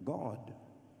 God,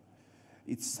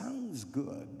 it sounds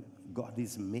good. God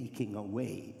is making a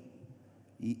way.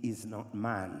 He is not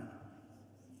man.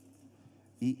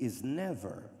 He is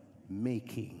never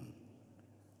making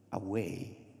a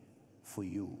way for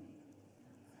you.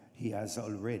 He has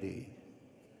already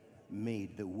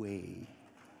made the way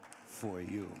for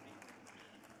you.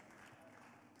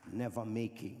 Never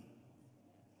making.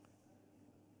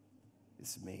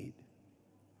 It's made.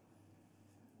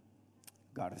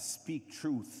 Gotta speak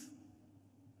truth.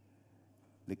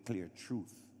 Declare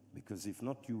truth. Because if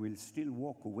not, you will still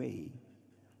walk away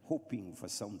hoping for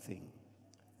something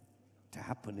to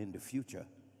happen in the future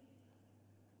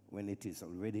when it is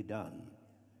already done,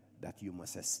 that you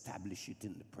must establish it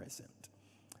in the present.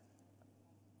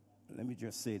 Let me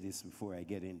just say this before I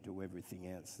get into everything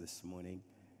else this morning,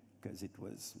 because it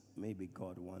was maybe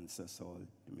God wants us all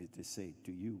me to say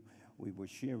to you. We were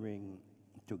sharing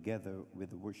together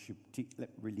with the worship team.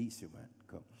 Release your man.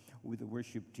 Come. With the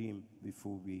worship team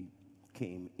before we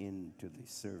came into the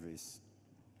service,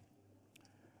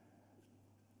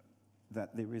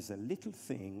 that there is a little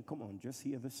thing. Come on, just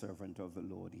hear the servant of the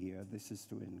Lord here. This is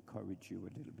to encourage you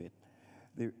a little bit.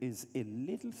 There is a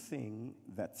little thing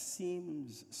that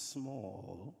seems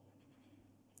small,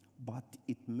 but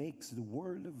it makes the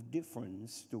world of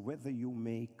difference to whether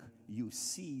you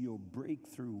see your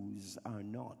breakthroughs or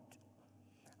not.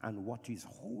 And what is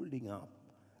holding up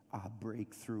our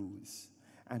breakthroughs.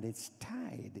 And it's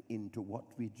tied into what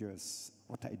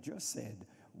I just said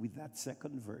with that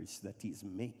second verse, that he's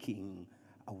making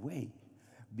a way.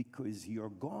 Because you're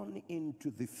gone into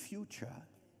the future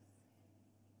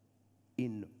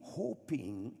in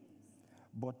hoping,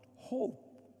 but hope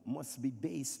must be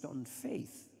based on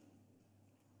faith.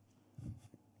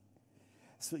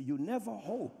 So you never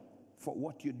hope for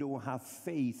what you don't have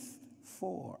faith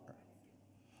for.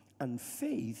 And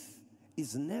faith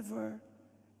is never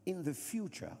in the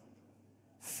future.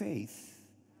 Faith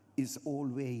is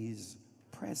always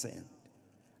present.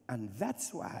 And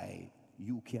that's why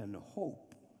you can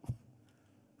hope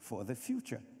for the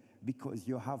future, because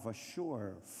you have a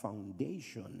sure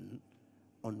foundation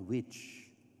on which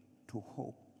to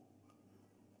hope.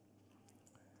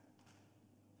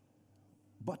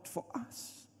 But for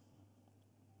us,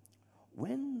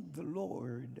 when the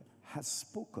Lord has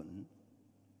spoken,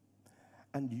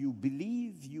 and you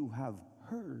believe you have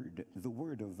heard the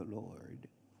word of the Lord,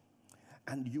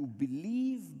 and you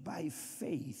believe by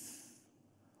faith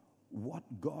what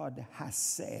God has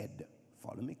said,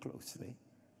 follow me closely.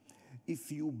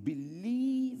 If you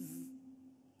believe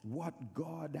what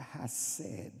God has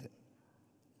said,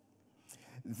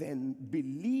 then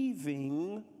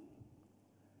believing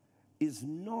is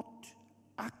not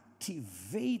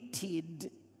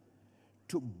activated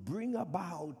to bring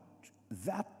about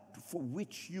that for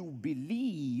which you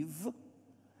believe,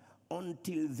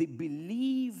 until the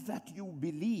belief that you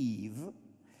believe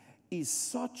is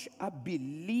such a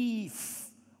belief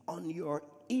on your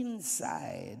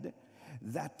inside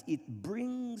that it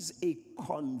brings a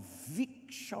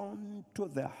conviction to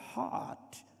the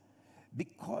heart,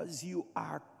 because you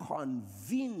are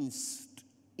convinced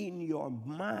in your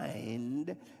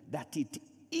mind that it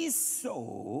is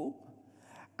so.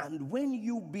 And when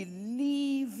you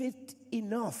believe it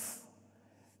enough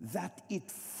that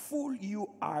you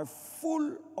are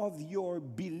full of your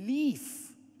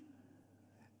belief,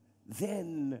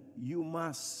 then you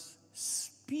must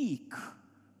speak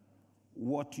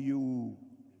what you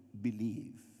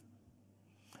believe.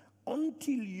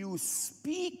 Until you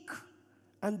speak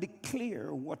and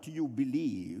declare what you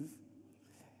believe,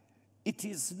 it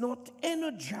is not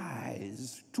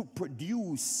energized to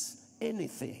produce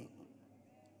anything.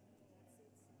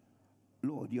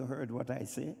 Lord, you heard what I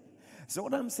said? So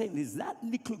what I'm saying is that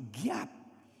little gap,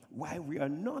 why we are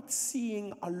not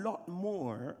seeing a lot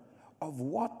more of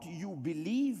what you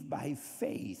believe by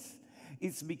faith,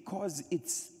 is because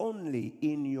it's only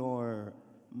in your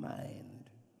mind.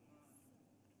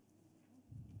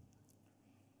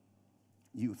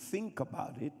 You think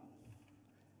about it,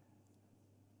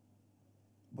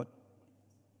 but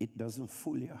it doesn't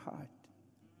fool your heart.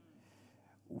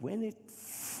 When it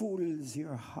fools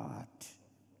your heart,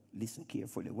 listen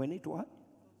carefully, when it what?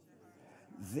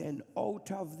 Then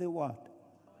out of the what?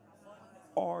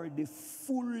 Or the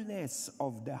fullness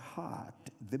of the heart,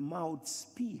 the mouth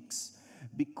speaks,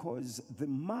 because the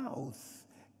mouth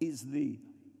is the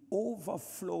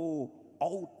overflow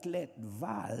outlet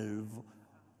valve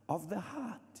of the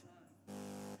heart.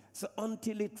 So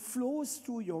until it flows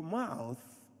through your mouth,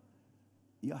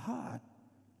 your heart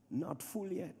not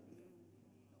full yet.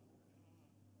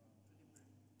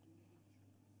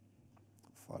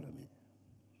 Follow me.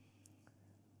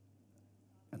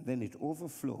 And then it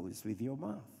overflows with your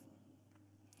mouth.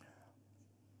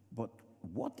 But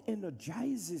what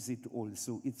energizes it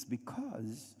also, it's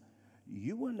because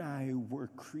you and I were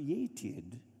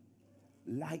created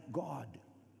like God.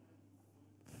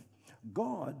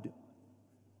 God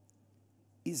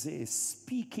is a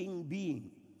speaking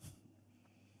being.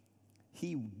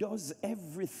 He does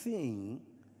everything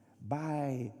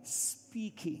by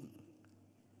speaking,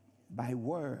 by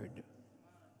word.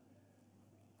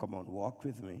 Come on, walk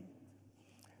with me.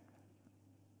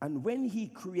 And when he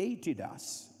created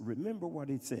us, remember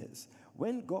what it says.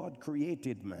 When God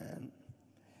created man,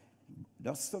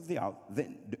 dust of the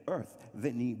earth,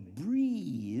 then he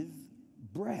breathed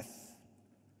breath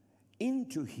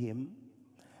into him,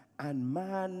 and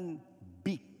man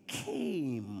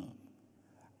became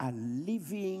a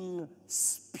living,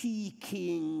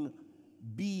 speaking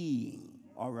being,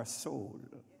 or a soul.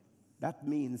 That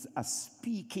means a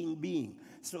speaking being.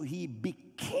 So he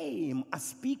became a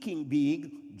speaking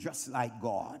being just like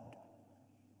God.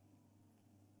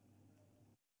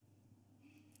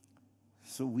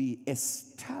 So we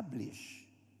establish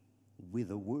with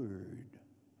the word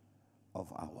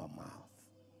of our mouth.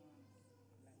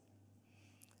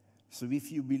 So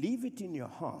if you believe it in your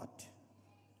heart,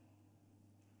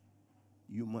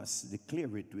 you must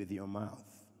declare it with your mouth.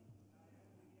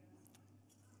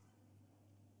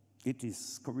 It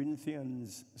is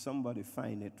Corinthians, somebody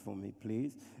find it for me,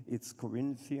 please. It's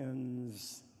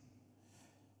Corinthians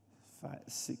 5,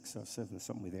 6 or 7,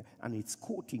 somewhere there. And it's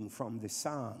quoting from the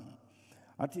Psalm.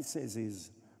 What it says is,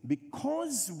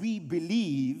 because we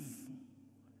believe,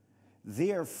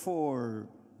 therefore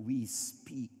we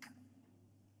speak.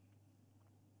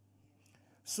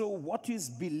 So what is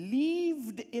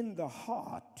believed in the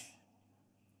heart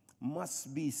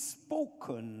must be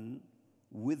spoken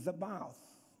with the mouth.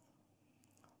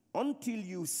 Until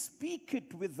you speak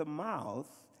it with the mouth,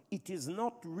 it is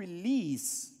not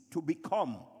released to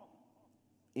become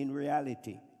in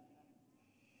reality.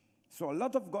 So a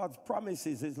lot of God's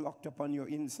promises is locked up on your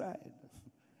inside.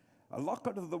 A lot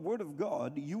of the word of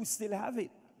God, you still have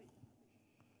it.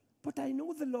 But I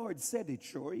know the Lord said it,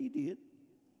 sure he did.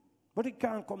 But it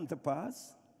can't come to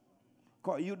pass,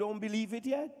 because you don't believe it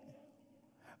yet.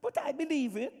 But I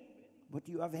believe it, but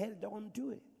you have held on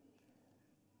to it.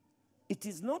 It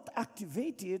is not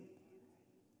activated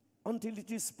until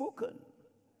it is spoken.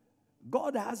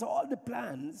 God has all the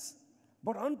plans,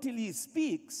 but until he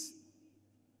speaks,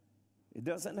 it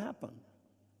doesn't happen.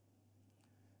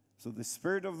 So the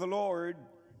Spirit of the Lord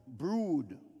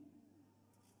brooded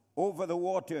over the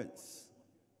waters.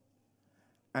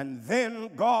 And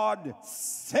then God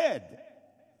said,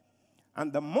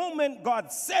 and the moment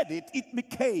God said it, it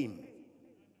became.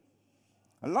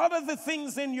 A lot of the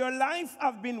things in your life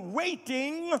have been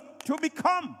waiting to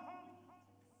become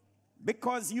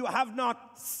because you have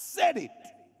not said it.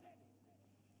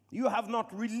 You have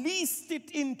not released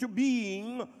it into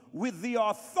being with the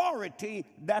authority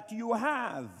that you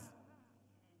have.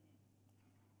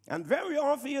 And very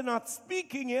often you're not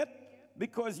speaking it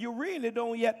because you really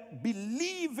don't yet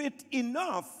believe it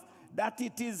enough that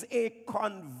it is a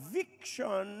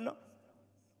conviction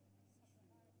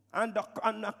and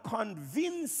a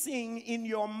convincing in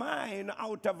your mind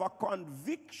out of a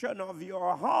conviction of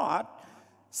your heart,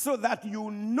 so that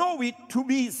you know it to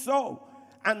be so.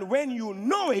 And when you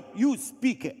know it, you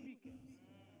speak it.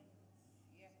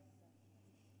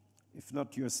 If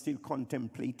not, you're still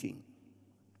contemplating.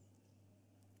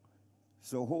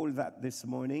 So hold that this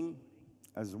morning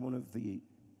as one of the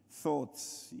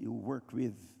thoughts you work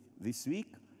with this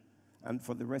week and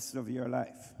for the rest of your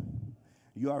life.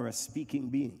 You are a speaking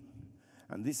being.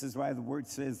 And this is why the word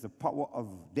says the power of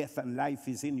death and life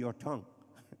is in your tongue.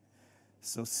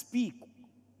 So speak.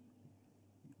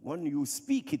 When you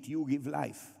speak it, you give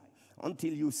life.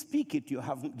 Until you speak it, you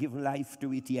haven't given life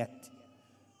to it yet.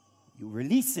 You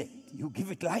release it. You give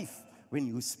it life when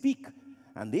you speak.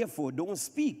 And therefore, don't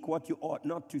speak what you ought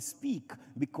not to speak,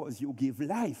 because you give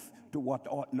life to what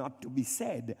ought not to be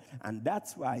said. And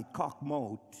that's why cock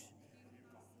mouth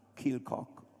kill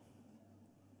cock.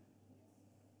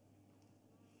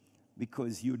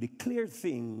 Because you declare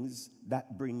things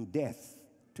that bring death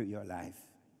to your life.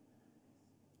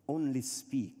 Only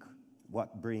speak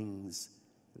what brings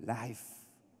life,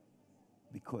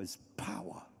 because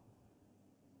power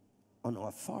and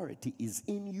authority is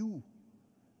in you.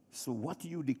 So what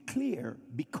you declare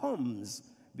becomes,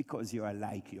 because you are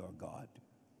like your God.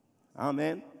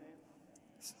 Amen?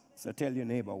 So tell your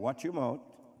neighbor, watch your mouth,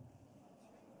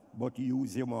 but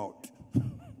use your mouth.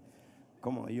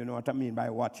 Come on, you know what I mean by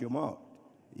watch your mouth?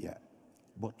 Yeah.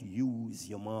 But use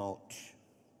your mouth.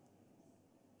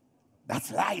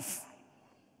 That's life.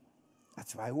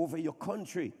 That's why over your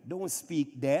country, don't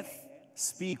speak death.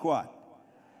 Speak what?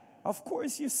 Of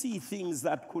course you see things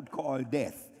that could call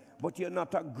death, but you're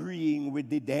not agreeing with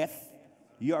the death.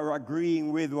 You're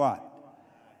agreeing with what?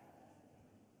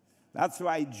 That's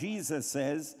why Jesus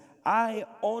says, I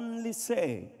only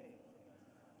say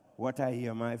what I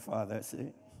hear my Father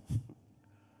say.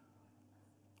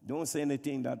 Don't say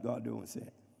anything that God don't say.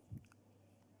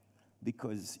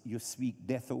 Because you speak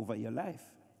death over your life.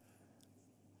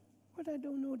 But I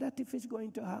don't know that if it's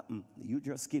going to happen. You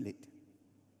just kill it.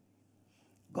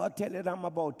 God tell you I'm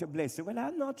about to bless you. Well,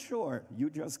 I'm not sure. You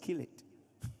just kill it.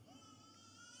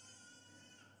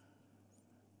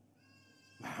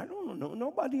 I don't know.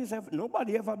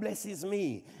 Nobody ever blesses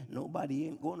me. Nobody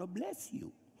ain't going to bless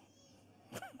you.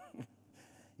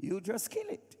 You just kill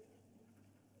it.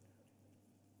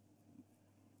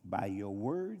 By your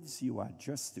words, you are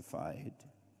justified.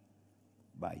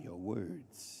 By your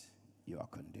words, you are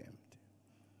condemned.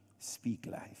 Speak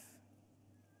life.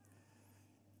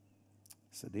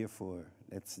 So therefore,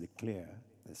 let's declare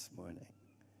this morning.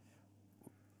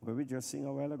 Were we just sing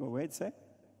a while ago? Wait a sec.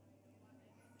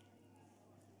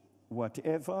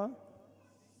 Whatever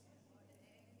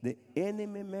the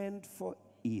enemy meant for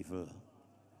evil,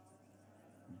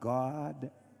 God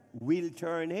will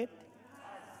turn it.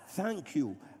 Thank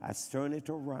you. Has turned it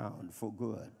around for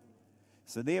good.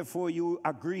 So therefore you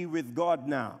agree with God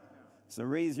now. So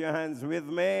raise your hands with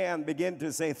me and begin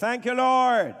to say, thank you,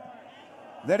 Lord,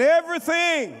 that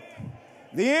everything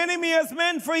the enemy has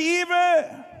meant for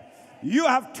evil, you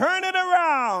have turned it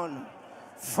around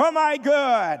for my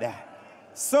good.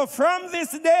 So from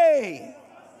this day,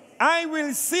 I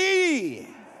will see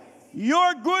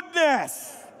your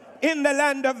goodness in the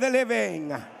land of the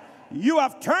living. You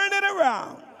have turned it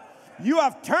around. You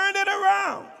have turned it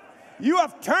around. You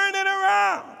have turned it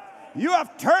around. You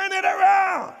have turned it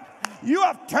around. You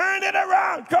have turned it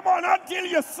around. Come on, until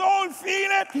your soul feel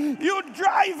it. You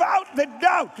drive out the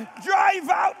doubt. Drive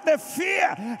out the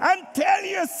fear. And tell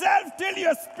yourself till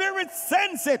your spirit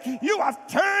sense it. You have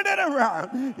turned it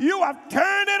around. You have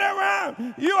turned it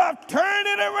around. You have turned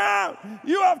it around.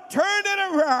 You have turned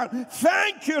it around.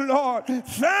 Thank you, Lord.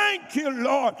 Thank you,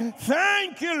 Lord.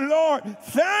 Thank you, Lord.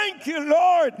 Thank you,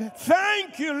 Lord.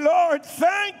 Thank you, Lord.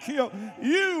 Thank you.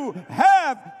 You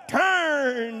have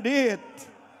turned it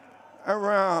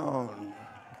around.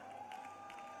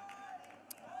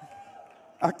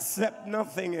 Accept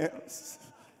nothing else.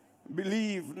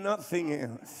 Believe nothing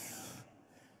else.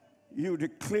 You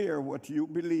declare what you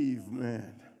believe,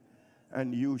 man,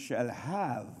 and you shall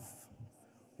have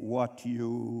what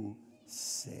you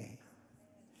say.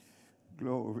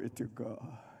 Glory to God.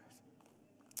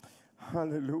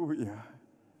 Hallelujah.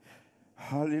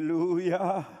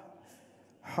 Hallelujah.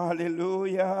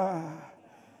 Hallelujah.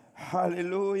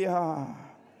 Hallelujah.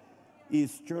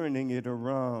 He's turning it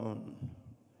around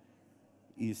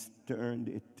He's turned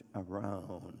it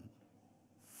around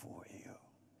for you.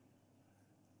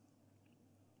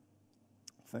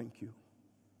 Thank you.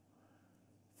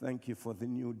 Thank you for the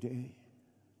new day.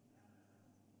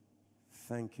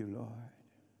 Thank you, Lord.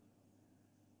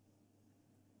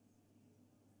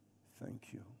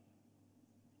 Thank you.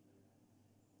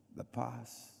 The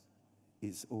past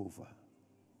is over.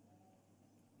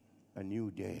 A new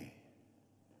day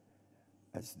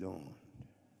has dawned.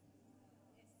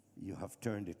 You have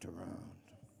turned it around.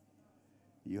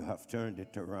 You have turned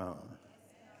it around.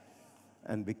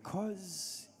 And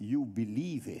because you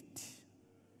believe it,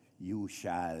 you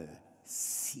shall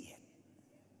see it.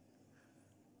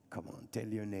 Come on, tell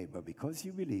your neighbor, because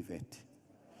you believe it,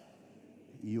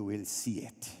 you will see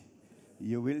it.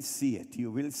 You will see it.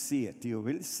 You will see it. You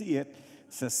will see it.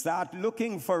 So start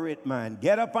looking for it, man.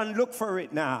 Get up and look for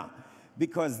it now.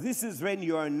 Because this is when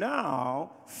you are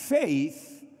now,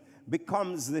 faith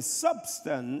becomes the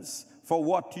substance for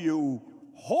what you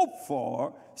hope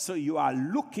for. So you are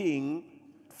looking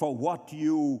for what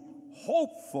you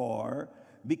hope for,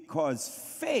 because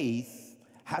faith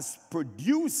has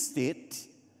produced it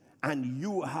and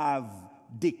you have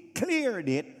declared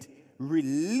it,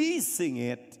 releasing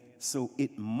it, so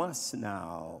it must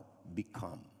now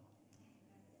become.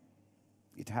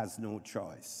 It has no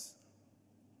choice.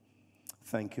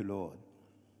 Thank you, Lord.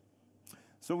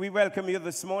 So we welcome you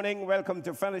this morning. Welcome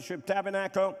to Fellowship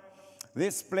Tabernacle,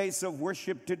 this place of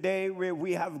worship today where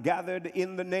we have gathered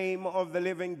in the name of the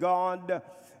living God,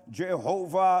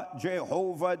 Jehovah,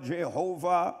 Jehovah,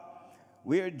 Jehovah,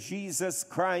 where Jesus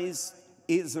Christ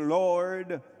is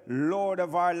Lord, Lord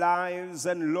of our lives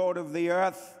and Lord of the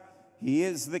earth. He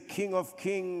is the King of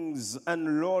kings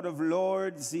and Lord of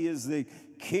lords. He is the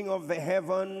King of the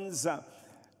heavens,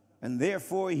 and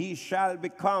therefore he shall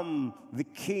become the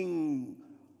King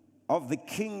of the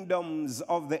kingdoms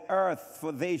of the earth,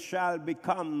 for they shall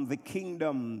become the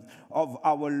kingdom of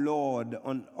our Lord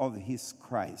and of his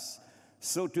Christ.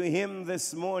 So to him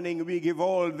this morning we give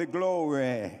all the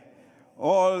glory,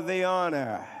 all the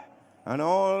honor, and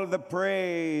all the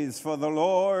praise, for the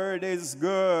Lord is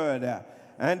good,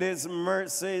 and his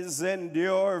mercies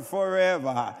endure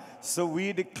forever. So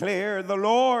we declare the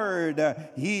Lord,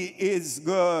 he is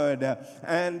good,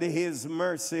 and his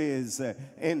mercies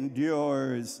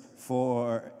endures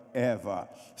forever.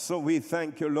 So we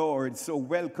thank you, Lord. So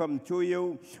welcome to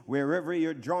you, wherever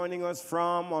you're joining us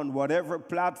from, on whatever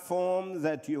platform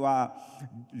that you are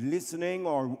listening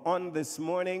or on this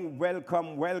morning.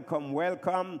 Welcome, welcome,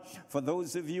 welcome. For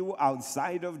those of you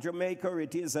outside of Jamaica,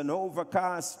 it is an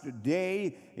overcast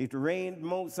day. It rained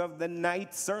most of the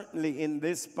night, certainly in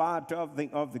this part of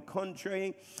the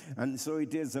country. And so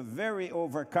it is a very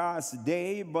overcast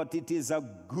day, but it is a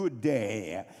good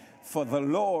day. For the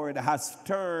Lord has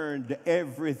turned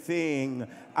everything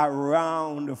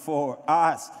around for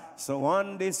us. So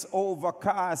on this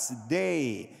overcast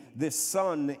day, the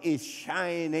sun is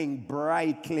shining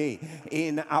brightly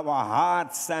in our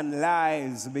hearts and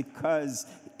lives, because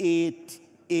it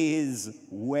is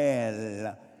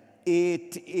well.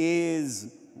 It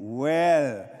is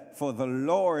well. For the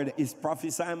Lord is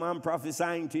prophesying, I'm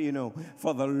prophesying to you now.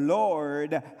 For the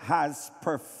Lord has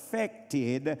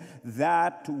perfected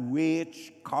that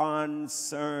which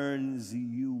concerns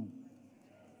you.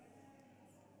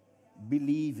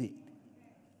 Believe it.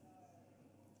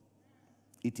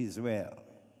 It is well.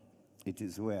 It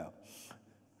is well.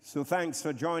 So thanks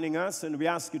for joining us, and we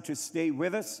ask you to stay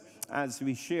with us as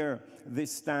we share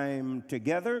this time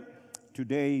together.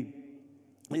 Today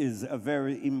is a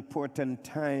very important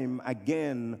time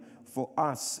again for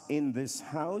us in this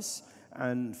house,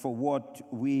 and for what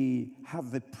we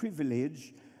have the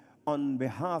privilege on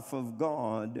behalf of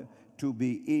God to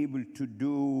be able to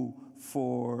do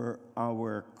for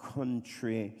our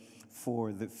country,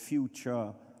 for the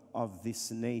future of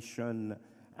this nation,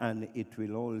 and it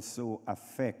will also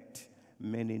affect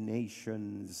many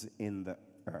nations in the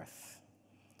earth.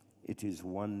 It is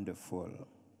wonderful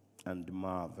and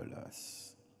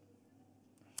marvelous.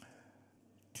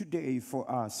 Today, for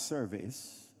our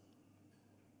service,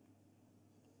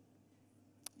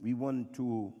 we want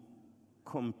to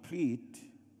complete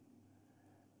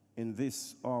in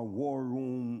this our war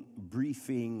room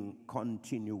briefing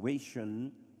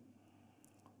continuation.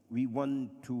 We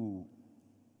want to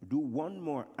do one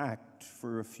more act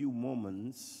for a few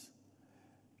moments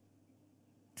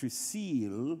to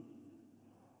seal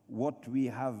what we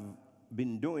have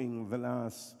been doing the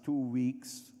last 2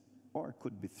 weeks, or it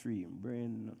could be 3,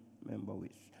 brain member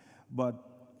which. But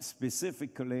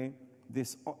specifically,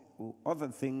 this other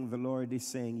thing, the Lord is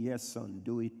saying, yes, son,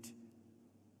 do it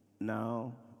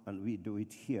now, and we do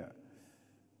it here.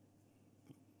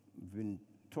 We've been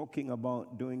talking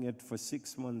about doing it for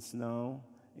 6 months now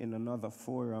in another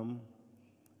forum.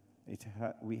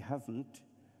 We haven't,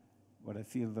 but I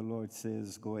feel the Lord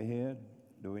says, go ahead,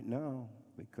 do it now,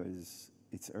 because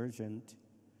it's urgent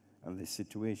and the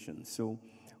situation. So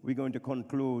we're going to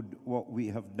conclude what we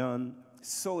have done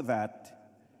so that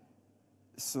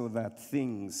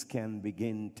things can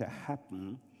begin to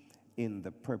happen in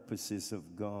the purposes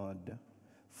of God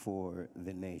for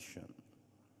the nation.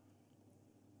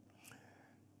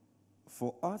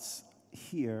 For us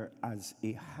here as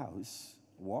a house,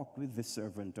 walk with the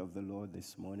servant of the Lord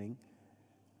this morning.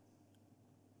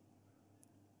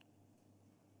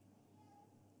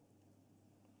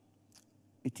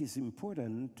 It is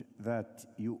important that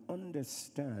you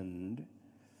understand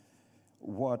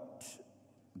what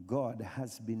God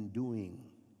has been doing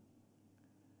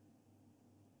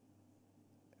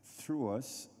through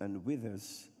us and with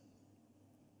us,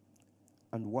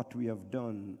 and what we have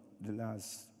done the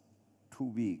last 2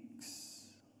 weeks.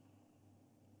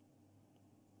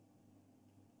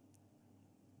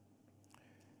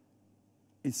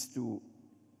 Is to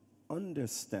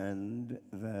understand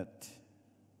that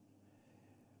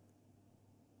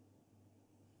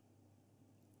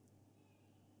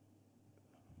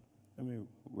let me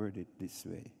word it this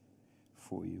way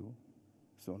for you,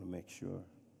 so I want to make sure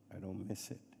I don't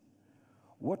miss it.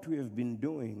 What we have been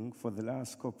doing for the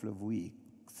last couple of weeks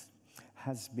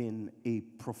has been a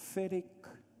prophetic,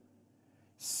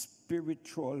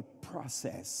 spiritual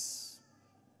process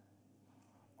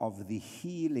of the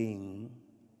healing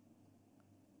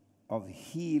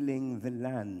the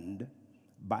land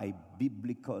by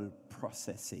biblical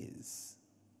processes.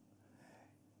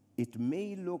 It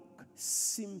may look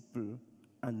simple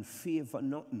and favor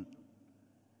nothing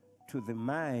to the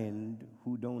mind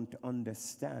who don't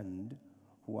understand,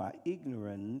 who are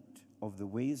ignorant of the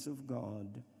ways of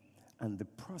God and the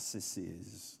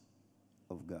processes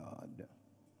of God.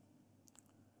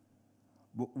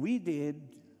 What we did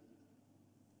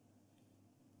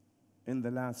in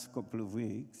the last couple of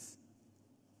weeks,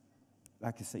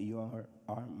 like I say, you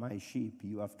are my sheep.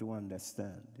 You have to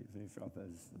understand, if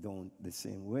others don't the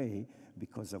same way,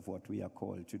 because of what we are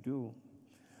called to do.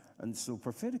 And so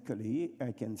prophetically,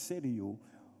 I can say to you,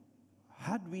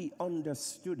 had we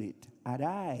understood it, had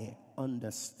I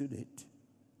understood it,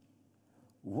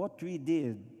 what we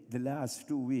did the last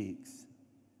 2 weeks,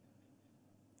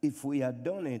 if we had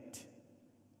done it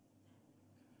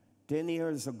 10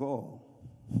 years ago,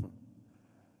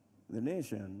 the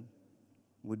nation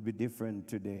would be different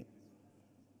today.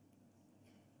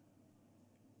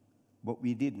 But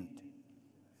we didn't,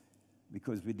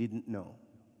 because we didn't know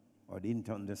or didn't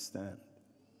understand.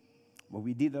 But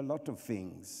we did a lot of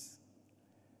things.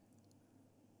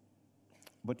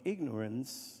 But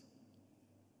ignorance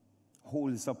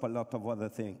holds up a lot of other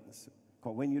things.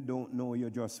 Because when you don't know, you're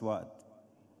just what?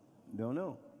 Don't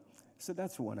know. So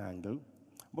that's one angle.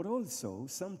 But also,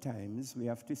 sometimes we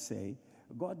have to say,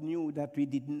 God knew that we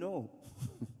didn't know.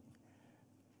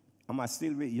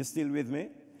 You still with me?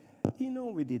 He knew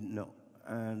we didn't know.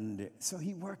 And so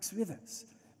he works with us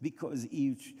because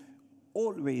he's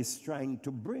always trying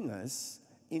to bring us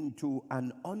into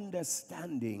an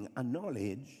understanding, a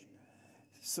knowledge,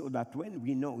 so that when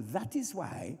we know, that is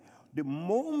why the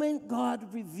moment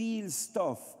God reveals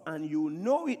stuff and you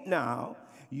know it now,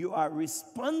 you are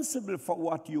responsible for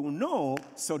what you know,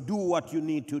 so do what you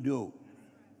need to do.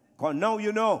 Because now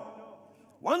you know.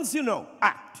 Once you know,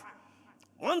 act.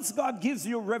 Once God gives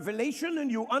you revelation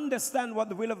and you understand what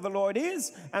the will of the Lord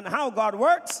is and how God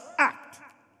works, act.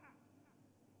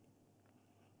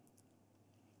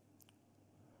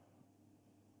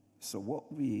 So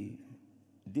what we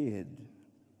did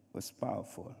was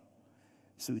powerful.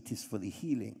 So it is for the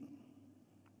healing.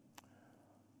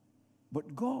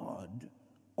 But God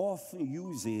often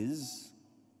uses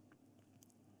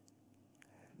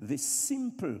the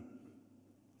simple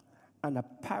and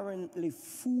apparently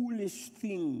foolish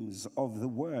things of the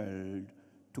world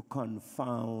to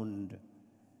confound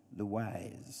the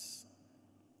wise.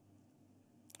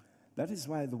 That is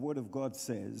why the Word of God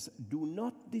says, do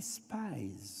not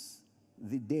despise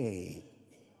the day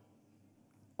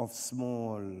of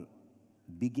small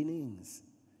beginnings.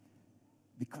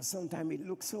 Because sometimes it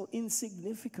looks so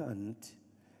insignificant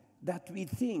that we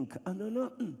think, oh, no,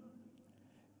 nothing.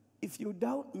 If you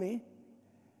doubt me,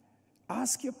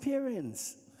 ask your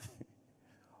parents.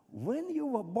 When you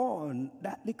were born,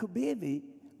 that little baby,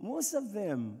 most of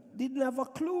them didn't have a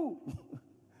clue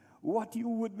what you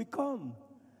would become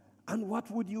and what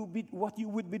you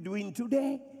would be doing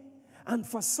today. And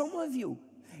for some of you,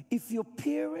 if your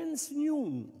parents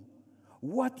knew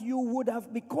what you would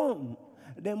have become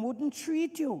them wouldn't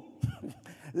treat you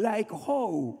like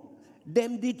how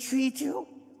them did treat you.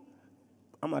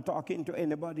 Am I talking to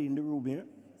anybody in the room here?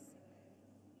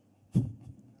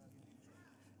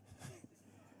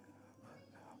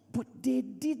 But they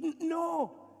didn't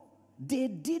know. They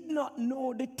did not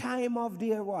know the time of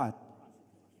their what?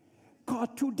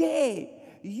 God,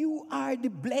 today, you are the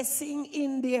blessing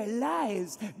in their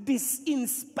lives, this in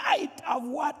spite of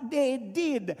what they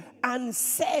did and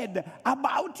said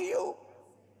about you.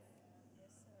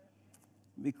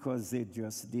 Because they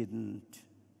just didn't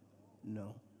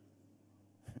know.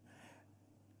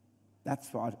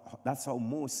 That's how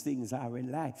most things are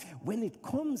in life. When it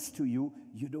comes to you,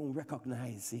 you don't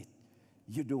recognize it.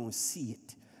 You don't see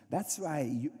it. That's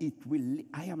why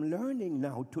I am learning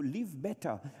now to live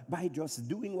better by just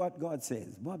doing what God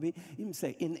says. Bobby, him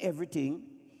say, in everything,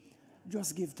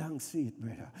 just give thanks to it,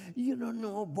 brother. You don't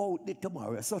know about it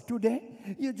tomorrow. So today,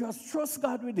 you just trust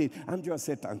God with it and just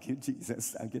say, thank you,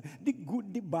 Jesus. Thank you. The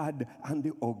good, the bad, and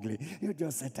the ugly. You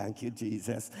just say, thank you,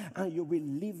 Jesus. And you will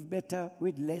live better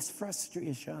with less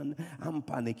frustration and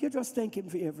panic. You just thank Him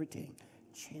for everything.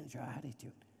 Change your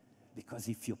attitude. Because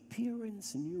if your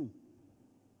parents knew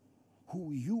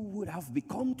who you would have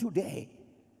become today,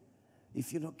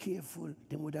 if you're not careful,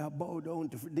 they would have bowed down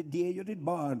to the day you did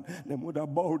born. They would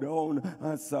have bowed down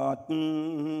and thought,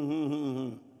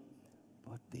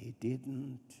 But they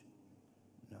didn't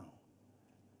know.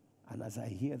 And as I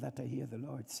hear that, I hear the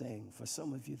Lord saying, for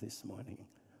some of you this morning,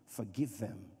 forgive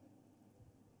them.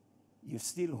 You're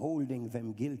still holding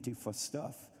them guilty for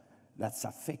stuff that's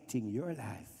affecting your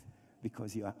life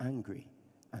because you are angry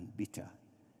and bitter.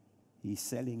 He's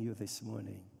telling you this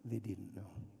morning, they didn't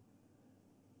know.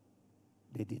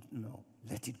 They didn't know.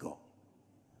 Let it go.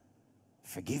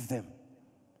 Forgive them.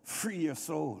 Free your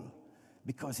soul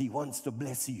because He wants to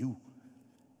bless you.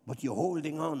 But you're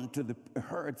holding on to the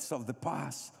hurts of the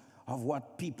past, of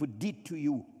what people did to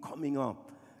you coming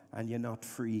up, and you're not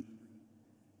free.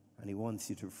 And He wants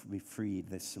you to be free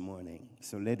this morning.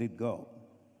 So let it go.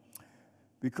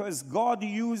 Because God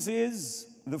uses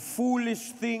the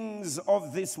foolish things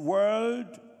of this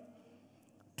world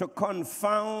to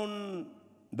confound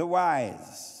the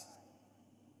wise.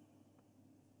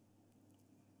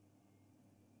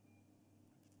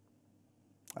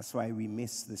 That's why we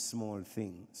miss the small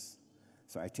things.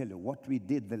 So I tell you, what we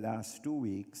did the last 2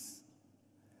 weeks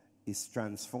is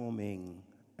transforming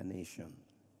a nation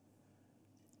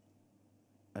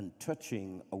and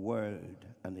touching a world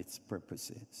and its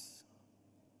purposes.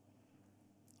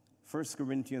 1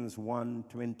 Corinthians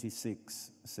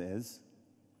 1:26 says,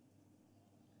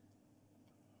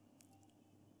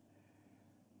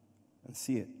 and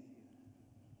see it.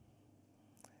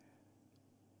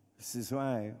 This is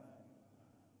why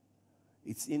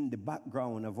it's in the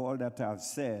background of all that I've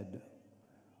said,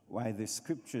 why the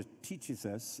scripture teaches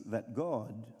us that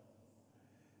God,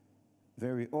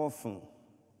 very often,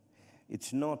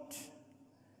 it's not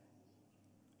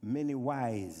many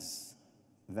wise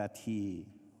that He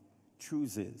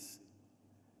chooses.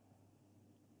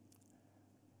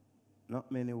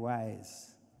 Not many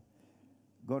wise.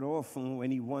 God often,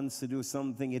 when He wants to do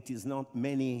something, it is not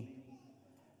many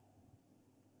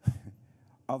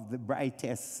of the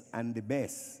brightest and the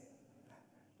best.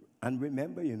 And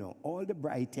remember, all the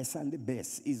brightest and the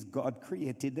best is God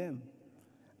created them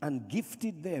and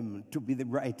gifted them to be the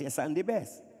brightest and the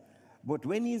best. But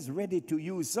when He's ready to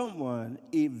use someone,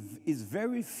 it is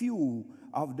very few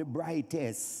of the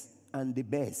brightest and the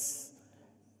best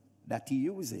that He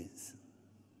uses.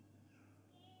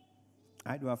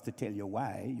 I don't have to tell you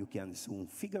why. You can soon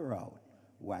figure out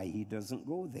why He doesn't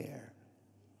go there.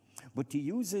 But He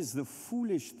uses the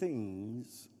foolish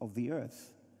things of the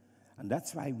earth. And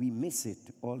that's why we miss it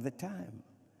all the time.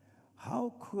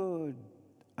 How could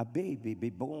a baby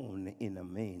be born in a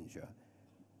manger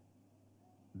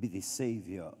be the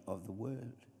Savior of the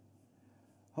world?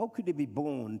 How could He be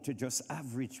born to just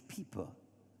average people?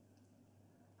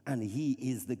 And He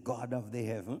is the God of the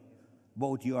heaven,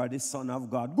 but you are the Son of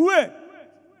God. Go away!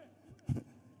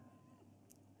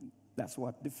 That's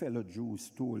what the fellow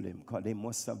Jews told him, because they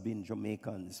must have been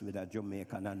Jamaicans with a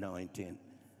Jamaican anointing.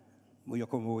 When you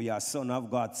come over, you're Son of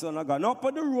God, Son of God. Up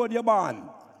on the road, you're born.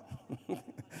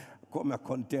 Come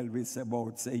and tell me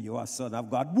about, say you are Son of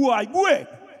God. Boy, go away!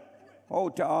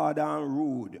 Out hard and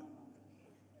rude.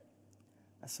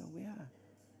 That's how we are.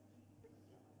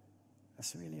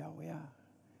 That's really how we are.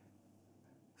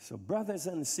 So, brothers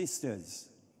and sisters,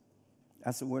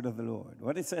 that's the word of the Lord.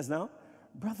 What it says now?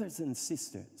 Brothers and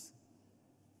sisters,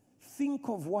 think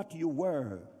of what you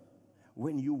were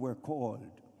when you were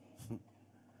called.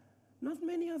 Not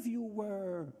many of you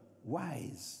were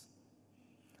wise.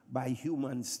 by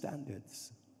human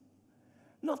standards.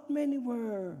 Not many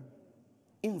were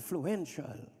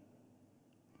influential.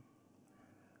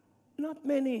 Not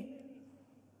many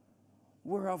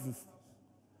were of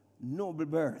noble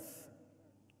birth.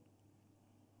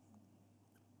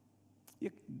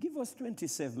 You give us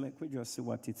 27, make we just see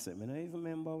what it says. I don't even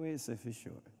remember where it says for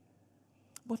sure.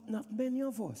 But not many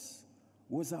of us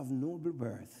was of noble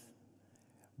birth.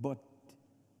 But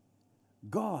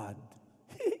God,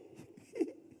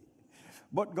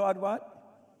 but God what?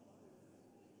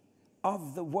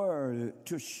 Of the world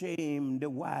to shame the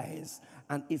wise.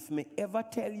 And if me ever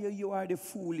tell you you are the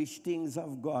foolish things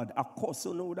of God, a cuss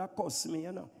you know that cuss me,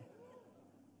 you know.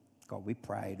 Because we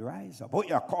pride rise up. Oh,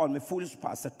 you call me foolish,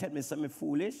 pastor, tell me something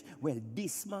foolish. Well,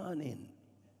 this morning,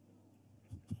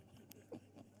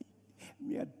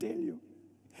 me I tell you,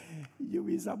 you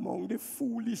is among the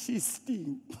foolishest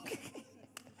thing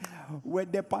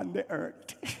when they upon the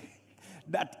earth.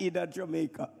 That in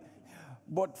Jamaica.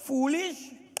 But foolish,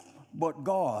 but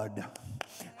God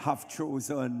have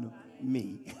chosen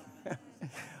me.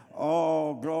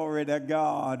 Oh, glory to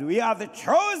God. We are the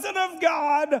chosen of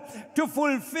God to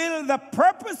fulfill the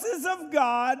purposes of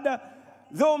God,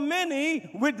 though many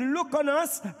would look on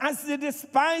us as the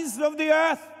despised of the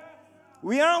earth.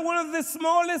 We are one of the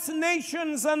smallest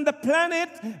nations on the planet,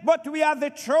 but we are the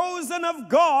chosen of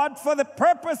God for the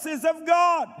purposes of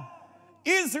God.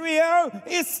 Israel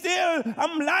is still,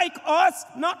 like us,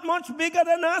 not much bigger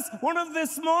than us, one of the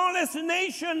smallest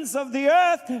nations of the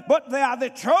earth, but they are the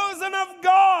chosen of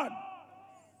God.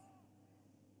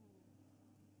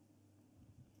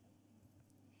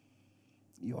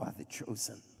 You are the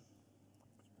chosen.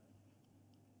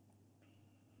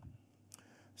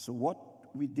 So what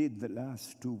we did the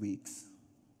last 2 weeks,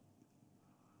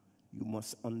 you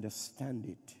must understand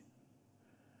it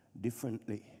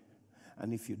differently.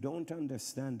 And if you don't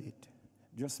understand it,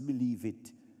 just believe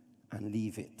it and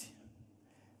leave it,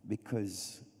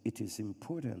 because it is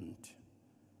important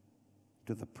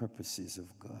to the purposes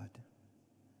of God.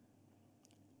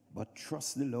 But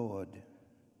trust the Lord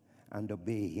and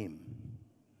obey Him.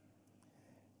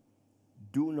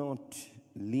 Do not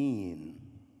lean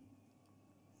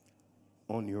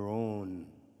on your own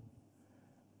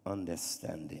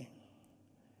understanding.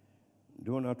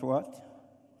 Do not what?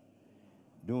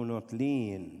 Do not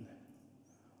lean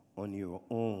on your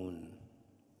own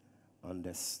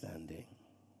understanding.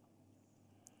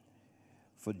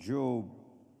 For Job,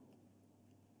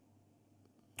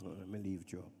 let me leave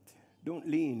Job. Don't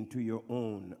lean to your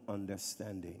own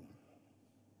understanding,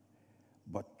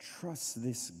 but trust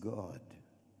this God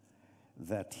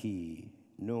that He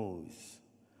knows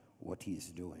what He's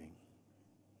doing.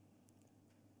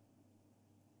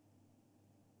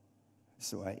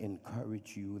 So I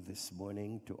encourage you this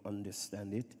morning to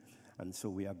understand it. And so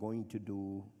we are going to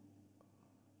do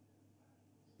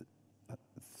a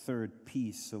third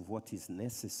piece of what is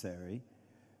necessary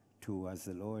to, as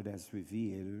the Lord has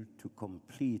revealed, to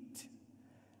complete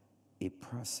a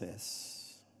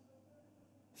process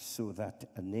so that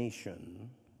a nation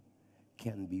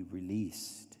can be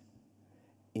released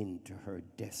into her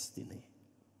destiny.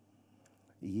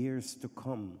 Years to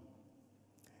come,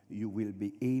 you will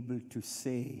be able to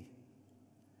say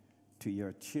to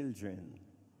your children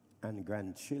and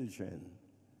grandchildren,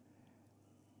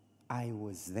 I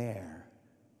was there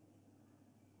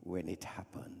when it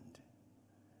happened.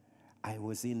 I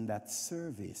was in that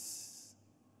service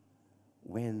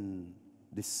when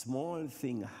the small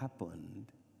thing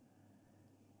happened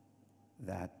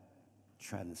that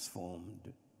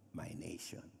transformed my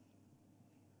nation.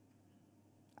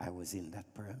 I was in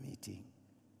that prayer meeting.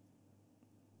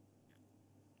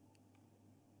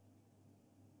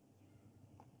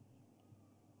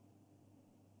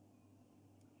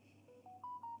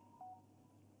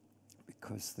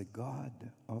 Because the God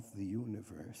of the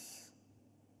universe,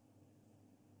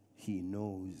 He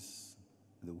knows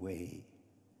the way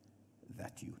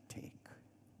that you take.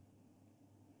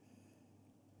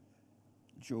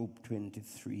 Job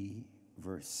 23,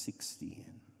 verse 16.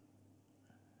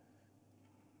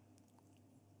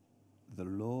 The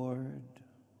Lord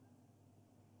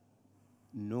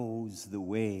knows the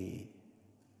way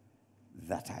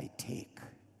that I take.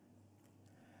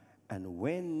 And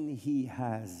when He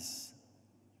has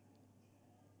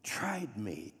tried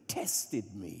me,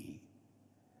 tested me,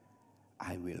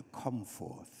 I will come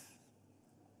forth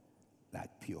like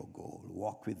pure gold.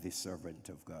 Walk with the servant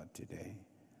of God today.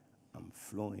 I'm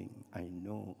flowing. I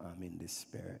know I'm in the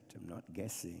Spirit. I'm not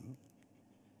guessing.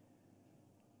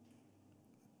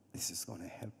 This is going to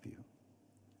help you.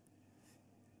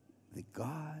 The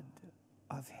God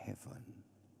of heaven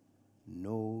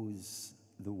knows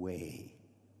the way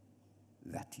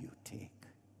that you take.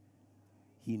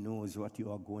 He knows what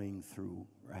you are going through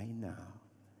right now.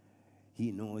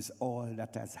 He knows all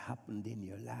that has happened in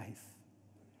your life.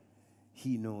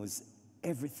 He knows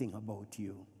everything about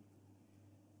you.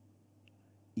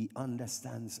 He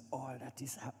understands all that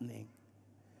is happening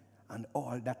and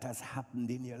all that has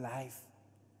happened in your life.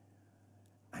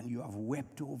 And you have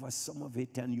wept over some of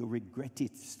it and you regret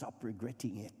it. Stop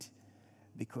regretting it.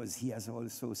 Because he has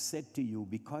also said to you,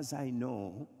 because I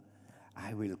know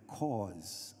I will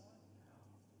cause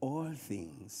all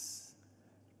things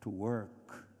to work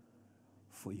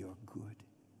for your good.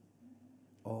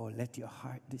 Oh, let your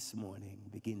heart this morning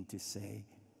begin to say,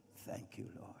 thank you,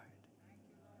 Lord.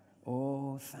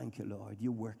 Oh, thank you, Lord.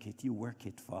 You work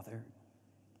it, Father.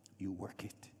 You work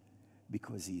it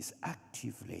because he's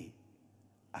actively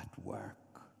at work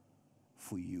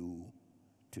for you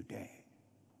today.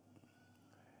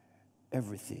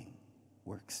 Everything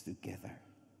works together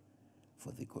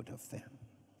for the good of them.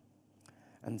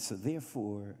 And so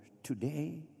therefore,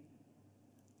 today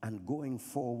and going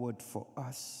forward for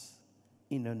us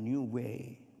in a new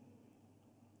way,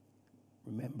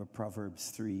 remember Proverbs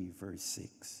 3, verse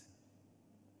 6.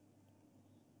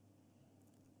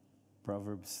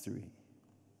 Proverbs 3,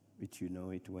 which you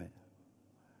know it well.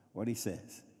 What he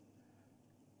says,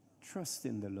 trust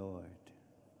in the Lord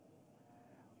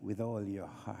with all your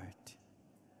heart.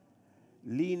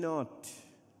 Lean not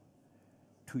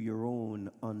to your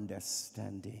own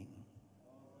understanding,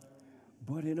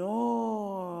 but in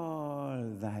all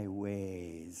thy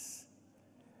ways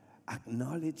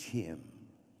acknowledge him,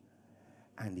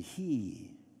 and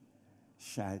he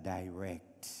shall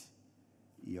direct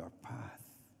your path.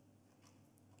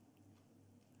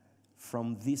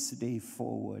 From this day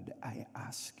forward, I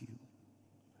ask you,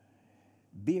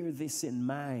 bear this in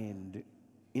mind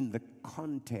in the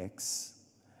context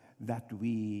that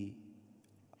we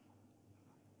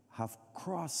have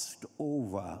crossed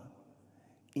over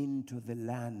into the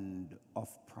land of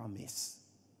promise.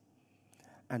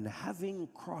 And having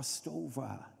crossed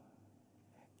over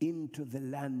into the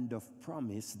land of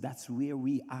promise, that's where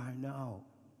we are now.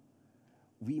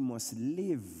 We must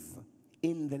live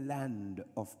in the land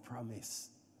of promise.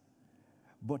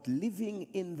 But living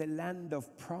in the land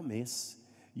of promise,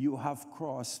 you have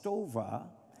crossed over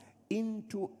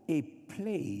into a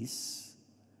place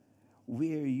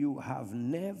where you have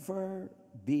never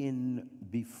been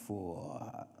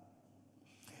before.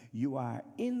 You are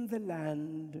in the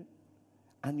land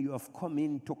and you have come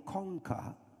in to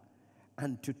conquer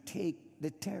and to take the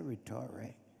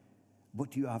territory,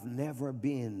 but you have never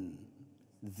been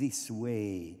this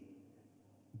way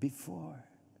before.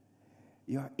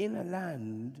 You're in a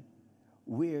land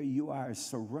where you are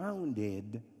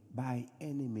surrounded by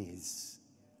enemies.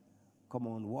 Come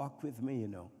on, walk with me, you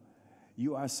know.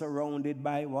 You are surrounded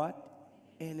by what?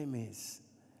 Enemies.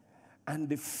 And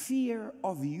the fear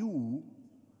of you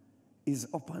is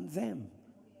upon them.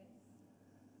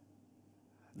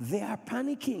 They are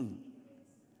panicking,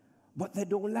 but they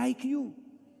don't like you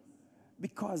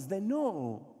because they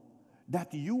know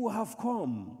that you have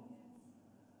come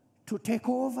to take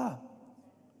over.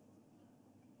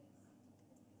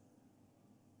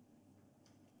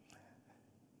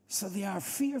 So they are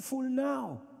fearful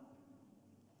now,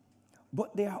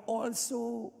 but they are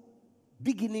also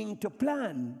beginning to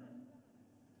plan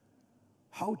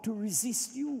how to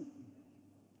resist you.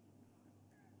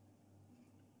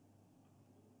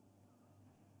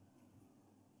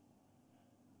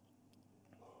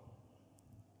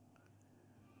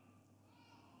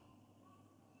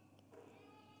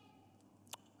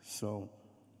 So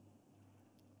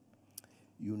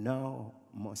you now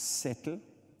must settle,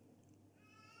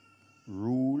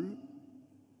 rule,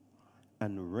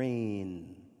 and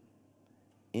reign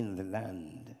in the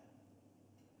land.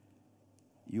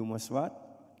 You must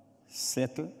what?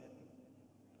 Settle,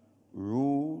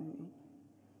 rule,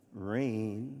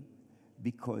 reign,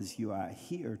 because you are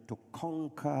here to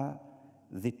conquer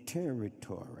the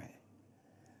territory.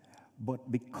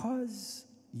 But because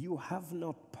you have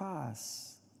not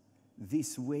passed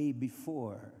this way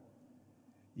before,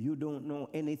 you don't know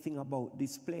anything about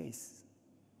this place.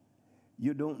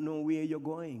 You don't know where you're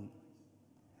going.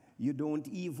 You don't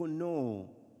even know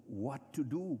what to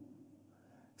do.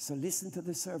 So listen to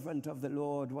the servant of the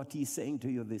Lord, what he's saying to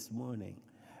you this morning.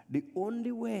 The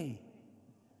only way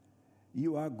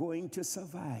you are going to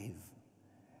survive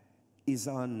is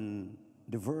on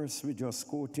the verse we just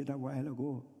quoted a while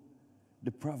ago,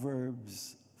 the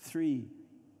Proverbs 3.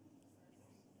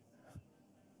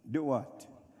 Do what?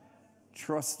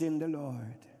 Trust in the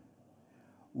Lord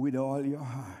with all your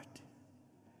heart.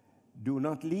 Do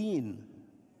not lean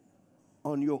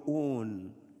on your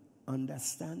own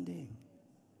understanding.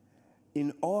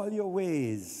 In all your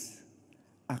ways,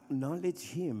 acknowledge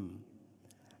him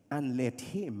and let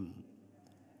him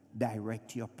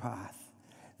direct your path.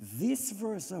 This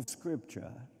verse of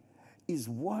scripture is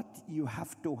what you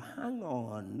have to hang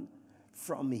on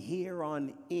from here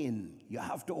on in. You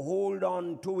have to hold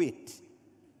on to it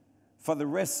for the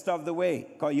rest of the way,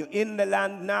 because you're in the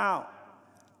land now.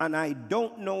 And I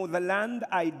don't know the land,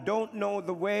 I don't know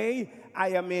the way, I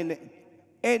am in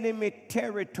enemy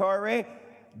territory.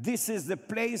 This is the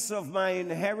place of my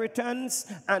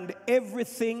inheritance, and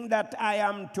everything that I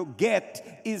am to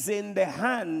get is in the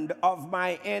hand of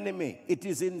my enemy. It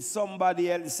is in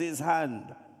somebody else's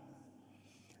hand.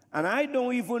 And I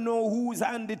don't even know whose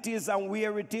hand it is and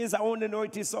where it is. I only know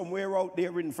it is somewhere out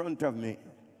there in front of me.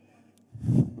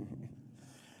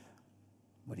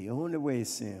 But the only way,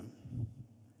 Sam,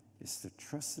 is to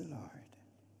trust the Lord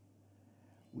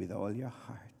with all your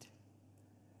heart.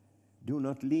 Do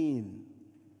not lean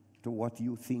to what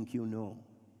you think you know.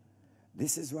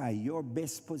 This is why your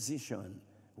best position,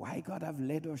 why God have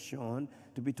led us, Sean,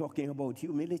 to be talking about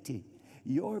humility.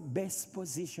 Your best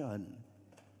position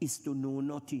is to know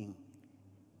nothing.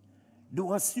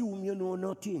 Don't assume you know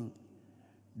nothing.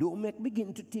 Don't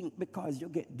begin to think because you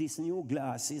get these new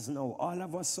glasses now, all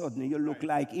of a sudden you look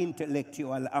like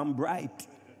intellectual and bright.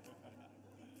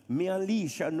 Me and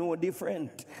Leisha no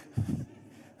different.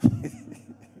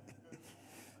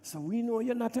 So we know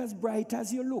you're not as bright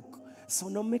as you look. So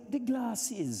now make the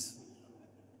glasses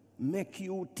make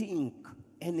you think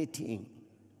anything.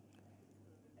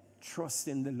 Trust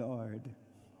in the Lord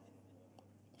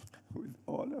with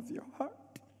all of your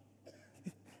heart.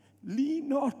 Lean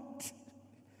not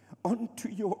unto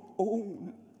your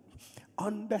own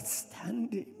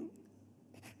understanding,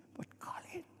 but call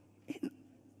it in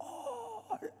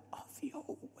all of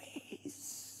your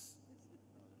ways.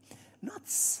 Not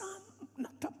some,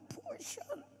 not a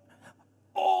portion.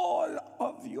 All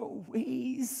of your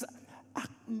ways,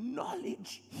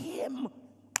 acknowledge him.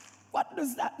 What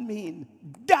does that mean?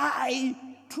 Die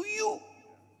to you.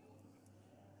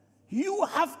 You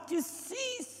have to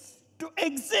cease to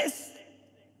exist.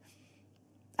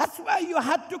 That's why you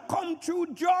had to come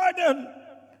through Jordan.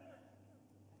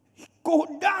 Go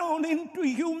down into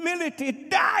humility,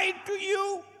 die to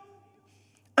you,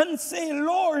 and say,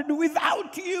 Lord,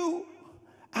 without you,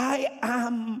 I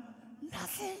am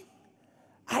nothing.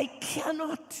 I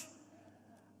cannot.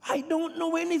 I don't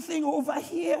know anything over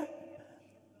here.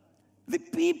 The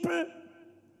people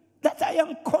that I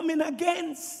am coming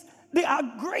against, they are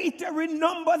greater in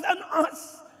number than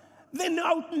us. They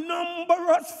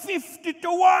outnumber us 50 to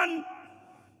 1.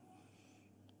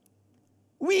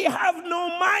 We have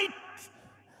no might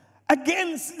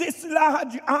against this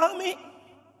large army.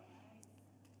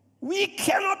 We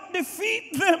cannot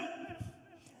defeat them.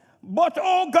 But,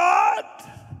 oh God,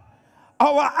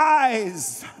 our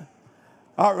eyes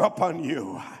are upon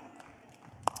you.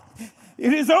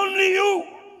 It is only you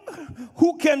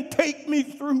who can take me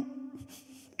through.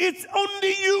 It's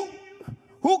only you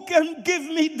who can give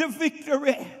me the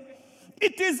victory.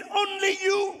 It is only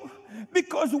you,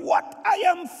 because what I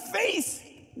am faced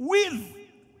with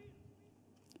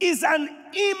is an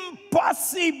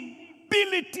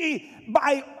impossibility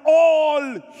by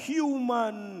all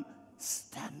human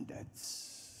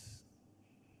standards.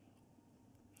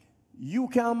 You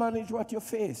can't manage what you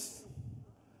face.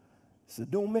 So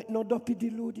don't make no duppy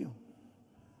delude you.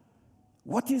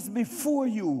 What is before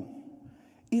you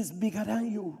is bigger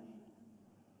than you.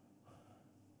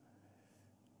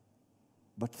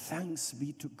 But thanks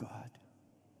be to God.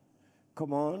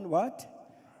 Come on, what?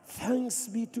 Thanks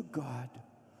be to God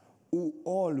who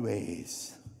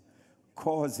always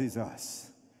causes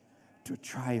us to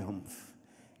triumph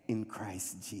in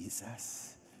Christ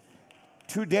Jesus.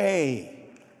 Today,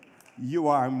 you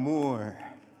are more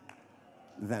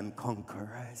than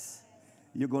conquerors.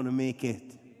 You're going to make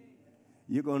it.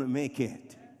 You're going to make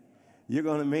it. You're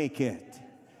going to make it.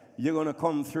 You're going to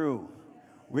come through.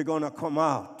 We're going to come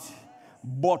out.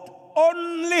 But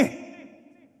only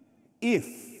if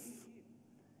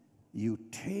you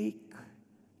take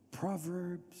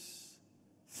Proverbs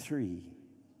 3,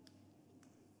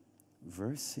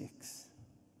 verse 6,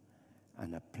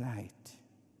 and apply it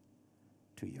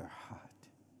to your heart.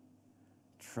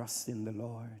 Trust in the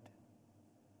Lord.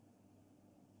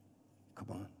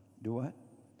 Come on, do what?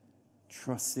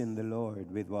 Trust in the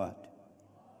Lord with what?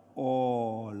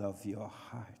 All of your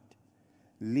heart.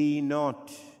 Lean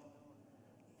not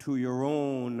to your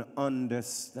own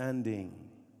understanding,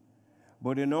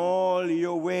 but in all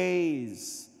your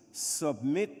ways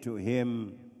submit to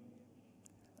him,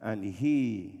 and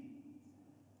he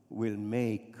will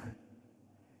make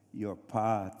your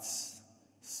paths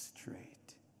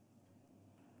straight.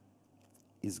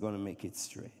 He's going to make it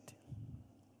straight.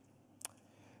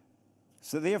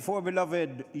 So therefore,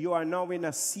 beloved, you are now in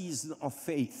a season of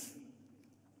faith.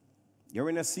 You're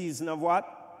in a season of what?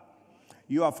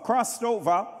 You have crossed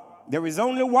over. There is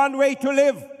only one way to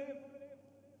live.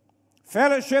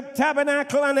 Fellowship,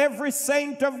 Tabernacle, and every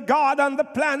saint of God on the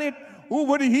planet who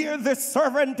would hear the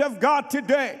servant of God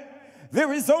today.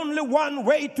 There is only one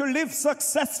way to live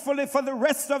successfully for the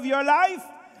rest of your life,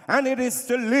 and it is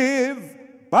to live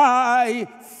by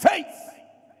faith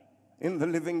in the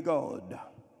living God.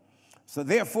 So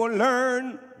therefore,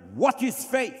 learn what is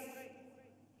faith,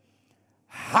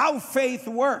 how faith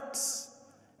works,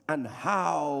 and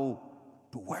how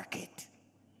to work it.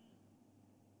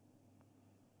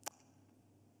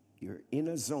 You're in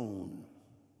a zone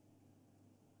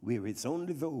where it's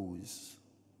only those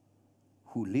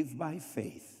who live by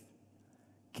faith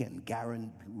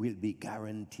will be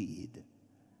guaranteed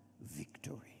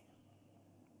victory.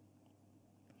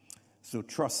 So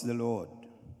trust the Lord.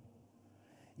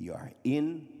 You are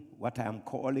in what I am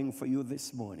calling for you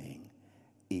this morning,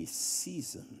 a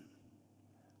season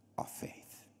of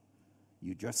faith.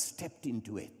 You just stepped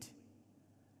into it.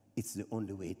 It's the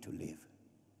only way to live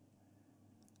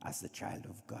as the child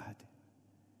of God.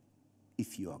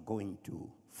 If you are going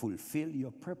to fulfill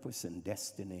your purpose and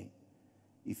destiny,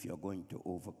 if you're going to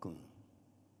overcome.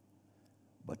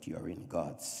 But you're in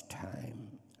God's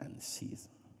time and season.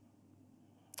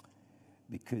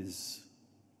 Because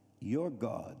your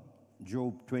God,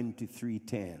 Job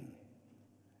 23:10,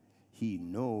 he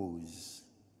knows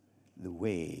the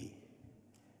way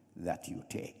that you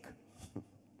take.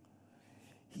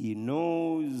 He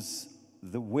knows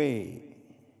the way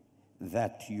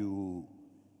that you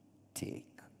take.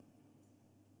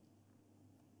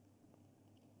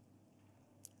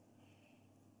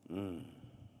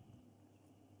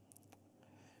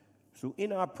 So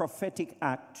in our prophetic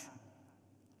act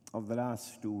of the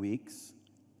last 2 weeks,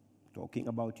 talking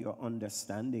about your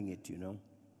understanding it, you know.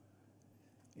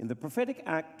 In the prophetic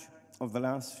act of the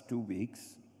last 2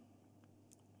 weeks,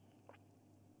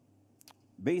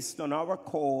 based on our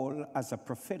call as a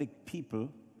prophetic people,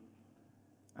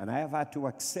 and I have had to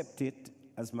accept it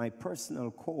as my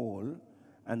personal call,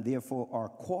 and therefore our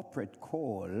corporate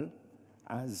call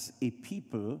as a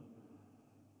people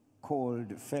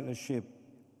called Fellowship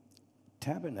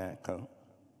Tabernacle,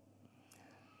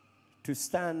 to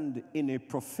stand in a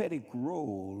prophetic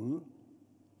role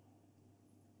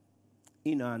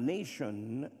in our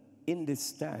nation in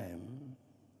this time,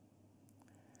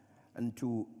 and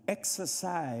to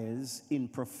exercise in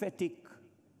prophetic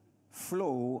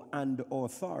flow and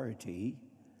authority,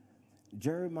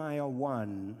 Jeremiah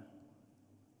 1:10,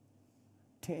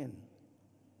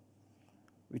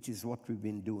 which is what we've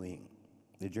been doing,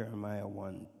 the Jeremiah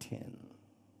 1:10.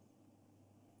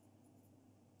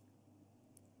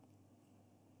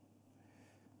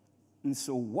 And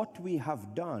so what we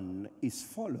have done is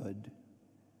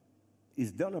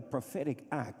done a prophetic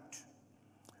act,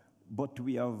 but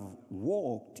we have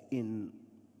walked in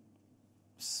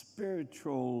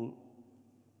spiritual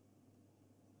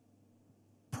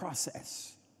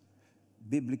process,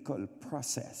 biblical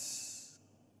process,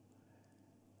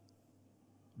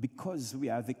 because we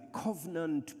are the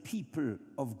covenant people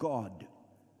of God.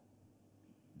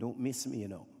 Don't miss me, you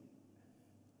know.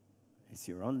 It's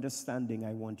your understanding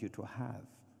I want you to have,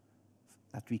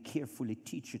 that we carefully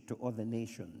teach it to other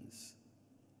nations.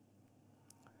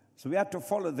 So we have to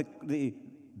follow the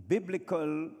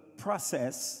biblical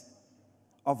process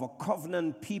of a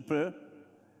covenant people,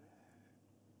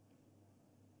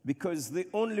 because the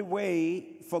only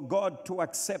way for God to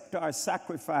accept our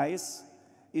sacrifice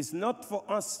is not for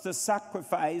us to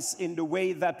sacrifice in the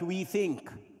way that we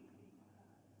think.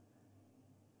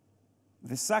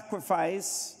 The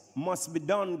sacrifice must be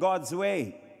done God's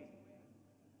way,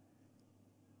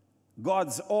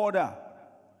 God's order.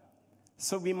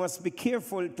 So we must be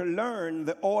careful to learn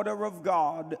the order of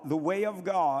God, the way of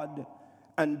God,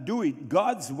 and do it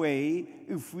God's way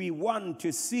if we want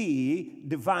to see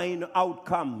divine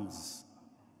outcomes.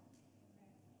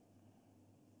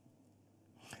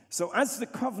 So as the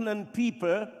covenant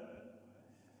people,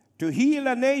 to heal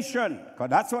a nation, because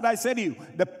that's what I said to you,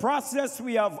 the process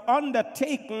we have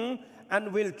undertaken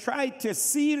and will try to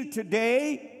seal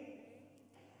today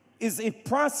is a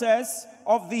process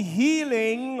of the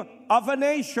healing of a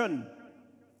nation.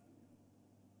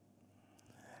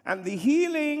 And the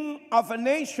healing of a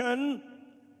nation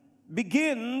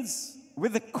begins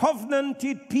with the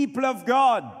covenanted people of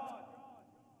God.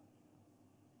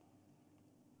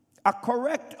 A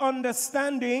correct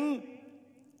understanding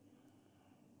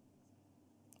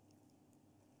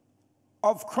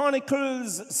of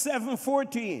Chronicles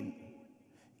 7:14.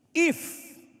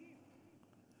 If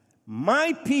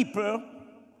my people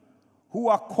who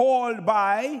are called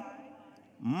by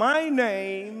my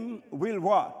name will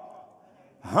what?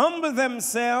 Humble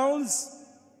themselves.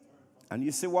 And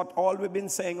you see what all we've been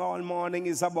saying all morning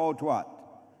is about what?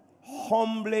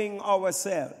 Humbling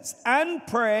ourselves. And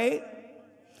pray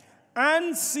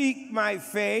and seek my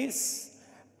face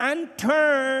and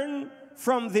turn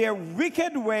from their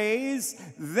wicked ways,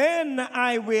 then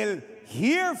I will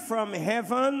hear from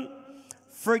heaven,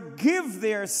 forgive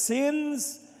their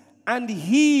sins, and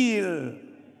heal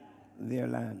their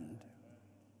land.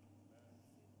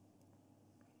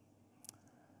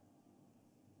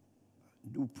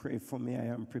 Do pray for me. I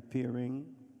am preparing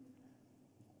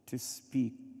to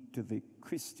speak to the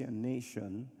Christian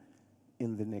nation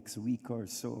in the next week or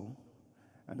so.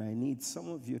 And I need some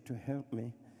of you to help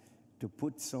me to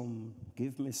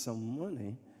give me some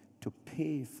money to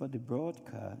pay for the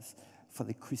broadcast for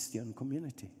the Christian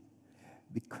community.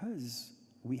 Because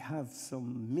we have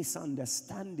some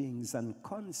misunderstandings and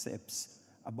concepts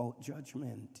about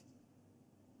judgment.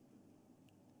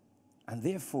 And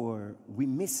therefore, we're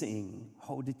missing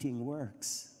how the thing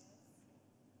works.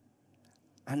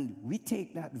 And we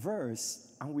take that verse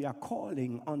and we are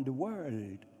calling on the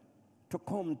world to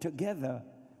come together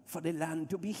for the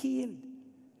land to be healed.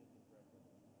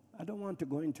 I don't want to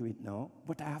go into it now,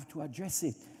 but I have to address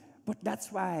it. But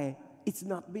that's why it's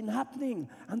not been happening.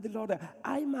 And the Lord,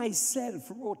 I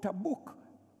myself wrote a book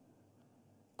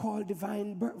called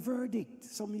Divine Verdict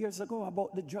some years ago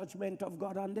about the judgment of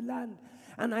God on the land.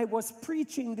 And I was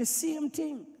preaching the same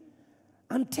thing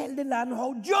and tell the land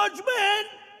how judgment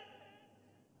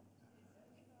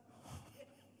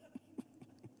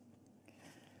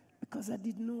because I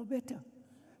didn't know better.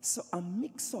 So I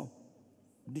mix up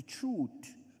the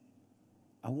truth,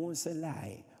 I won't say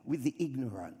lie, with the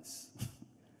ignorance.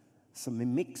 So me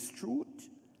mix truth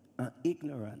and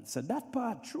ignorance. So that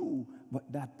part true,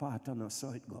 but that part I not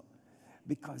saw it go.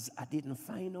 Because I didn't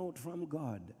find out from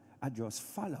God. I just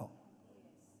follow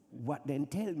what they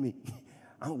tell me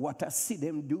and what I see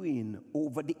them doing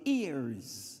over the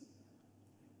years.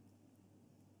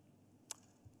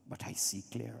 But I see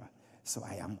clearer. So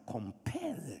I am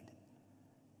compelled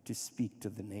to speak to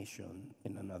the nation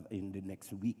in the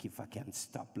next week if I can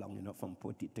stop long enough and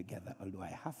put it together, although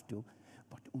I have to.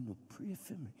 But pray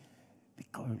for me,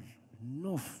 because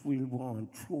enough will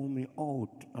want to throw me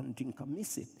out and think I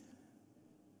miss it.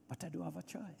 But I do have a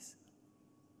choice.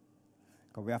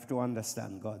 Because we have to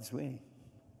understand God's way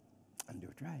and do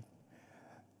it right.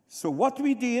 So what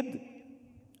we did,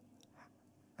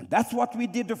 and that's what we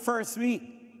did the first week,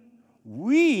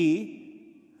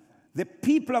 we, the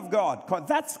people of God, because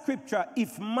that scripture,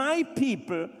 if my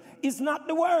people, is not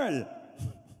the world,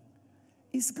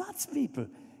 it's God's people.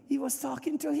 He was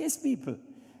talking to his people.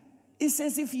 He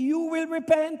says, if you will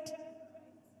repent,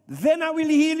 then I will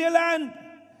heal your land.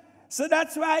 So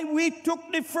that's why we took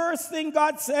the first thing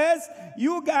God says.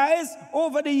 You guys,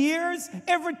 over the years,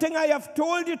 everything I have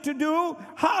told you to do,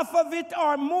 half of it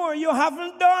or more you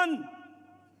haven't done.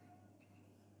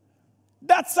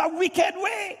 That's a wicked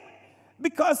way.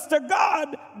 Because to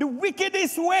God, the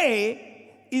wickedest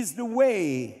way is the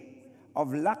way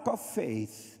of lack of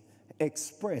faith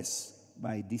expressed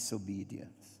by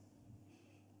disobedience.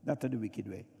 That's the wicked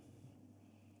way.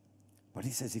 But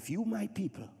he says, if you, my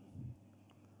people,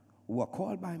 who are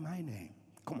called by my name,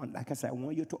 come on, like I said, I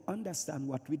want you to understand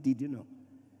what we did,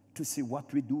 to see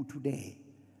what we do today.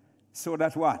 So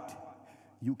that what?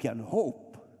 You can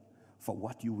hope for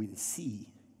what you will see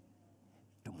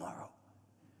tomorrow.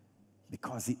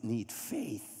 Because it needs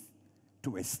faith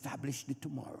to establish the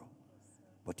tomorrow.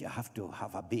 But you have to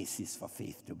have a basis for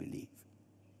faith to believe.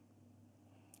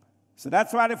 So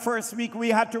that's why the first week we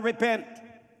had to repent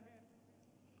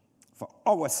for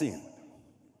our sin.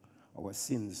 Our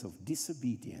sins of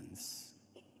disobedience,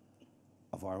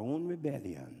 of our own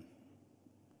rebellion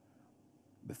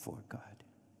before God.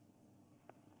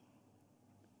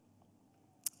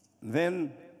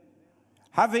 Then,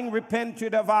 having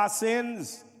repented of our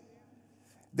sins,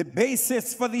 the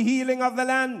basis for the healing of the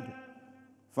land.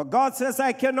 For God says,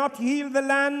 I cannot heal the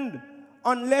land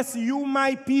unless you,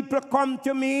 my people, come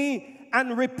to me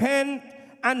and repent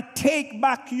and take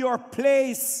back your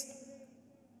place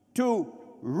to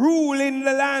rule in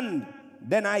the land.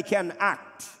 Then I can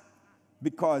act,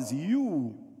 because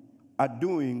you are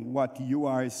doing what you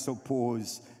are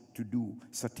supposed to do.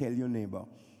 So tell your neighbor,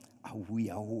 we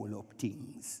are all up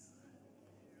things.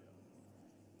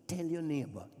 Tell your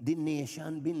neighbor, the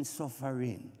nation been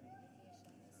suffering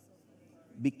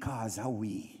because how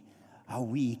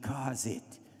we cause it.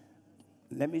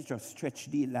 let me just stretch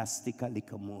the elastic a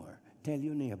little more. Tell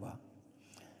your neighbor,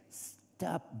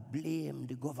 stop blame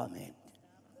the government.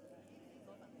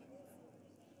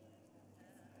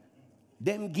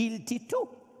 Them guilty too.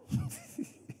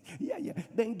 yeah,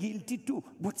 them guilty too.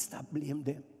 But stop blame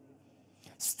them.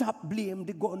 Stop blame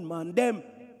the gunman them.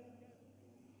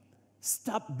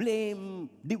 Stop blame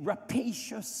the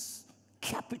rapacious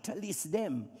capitalists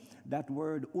them. That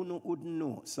word uno wouldn't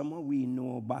know. Some of we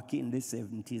know back in the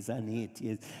 70s and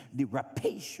 80s. The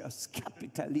rapacious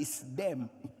capitalists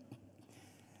them.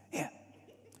 Yeah.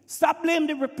 Stop blaming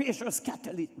the rapacious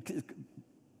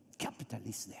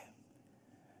capitalists them.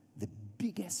 The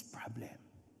biggest problem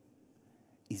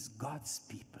is God's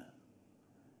people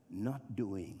not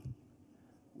doing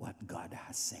what God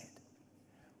has said.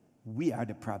 We are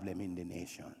the problem in the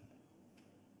nation.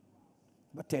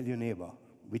 But tell your neighbor,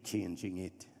 we're changing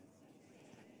it.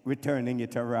 We're turning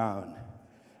it around.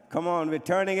 Come on, we're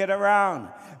turning it around.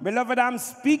 Beloved, I'm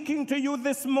speaking to you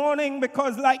this morning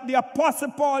because like the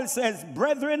Apostle Paul says,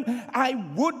 brethren, I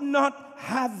would not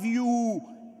have you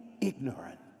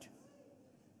ignorant.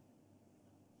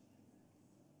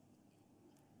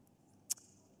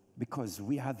 Because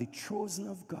we are the chosen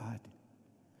of God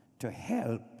to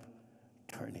help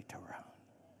turn it around.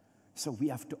 So we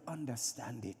have to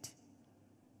understand it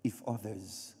if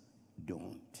others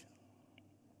don't.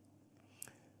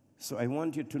 So I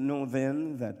want you to know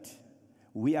then that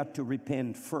we have to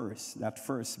repent first, that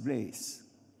first place.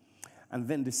 And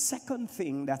then the second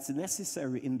thing that's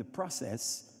necessary in the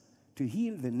process to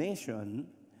heal the nation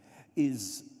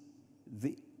is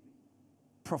the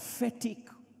prophetic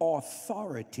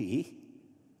authority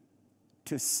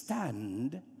to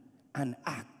stand and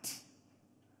act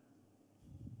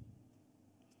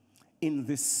in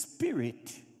the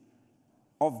spirit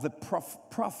of the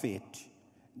prophet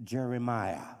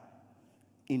Jeremiah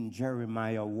in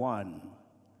Jeremiah 1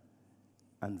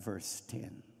 and verse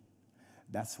 10.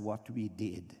 That's what we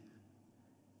did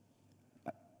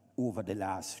over the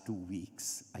last 2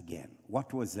 weeks again.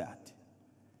 What was that?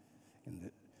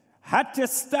 Had to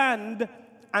stand,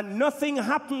 and nothing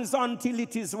happens until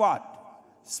it is what?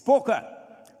 Spoken.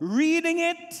 Reading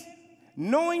it,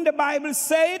 knowing the Bible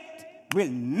say it, will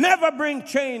never bring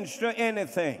change to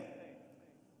anything.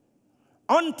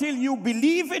 Until you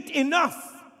believe it enough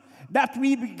that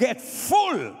we get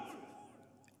full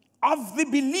of the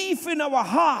belief in our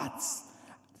hearts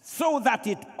so that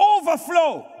it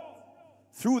overflow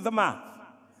through the mouth.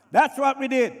 That's what we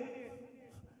did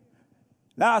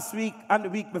last week and the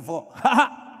week before.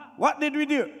 What did we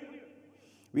do?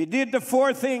 We did the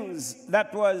 4 things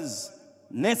that was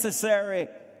necessary,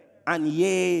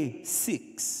 and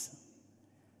 6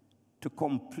 to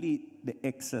complete the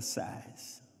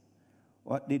exercise.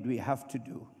 What did we have to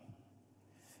do?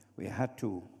 We had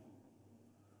to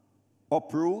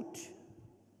uproot,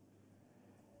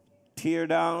 tear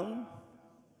down,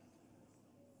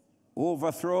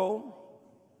 overthrow,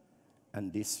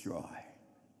 and destroy.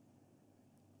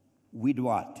 With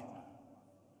what?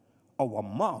 Our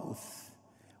mouth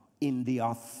in the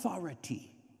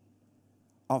authority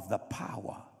of the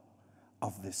power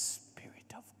of the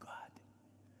Spirit of God.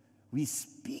 We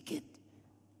speak it.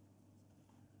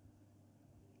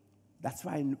 That's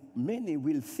why many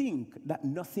will think that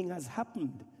nothing has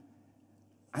happened.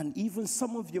 And even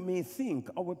some of you may think,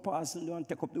 our pastor don't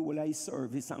take up the whole of his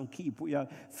service and keep we are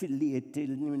late till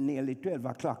nearly 12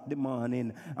 o'clock the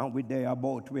morning, and we're there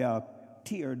about we are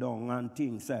tear down and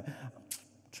things.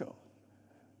 Sure.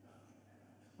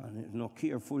 And not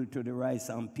careful to the rice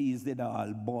and peas, they're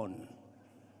all burn.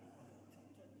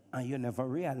 And you never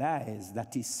realize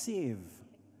that He saved.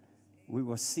 We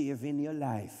were saving your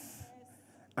life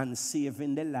and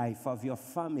saving the life of your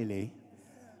family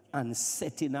and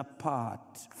setting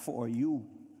apart for you.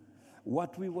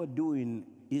 What we were doing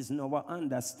is now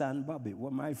understand, Bobby,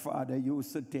 what my father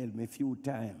used to tell me a few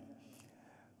times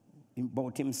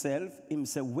about himself. He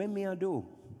said, when me a do,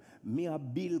 me a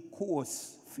build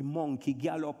course for monkey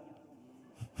gallop.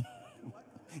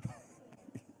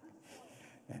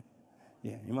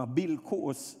 Yeah, him a build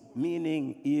course,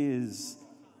 meaning is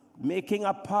making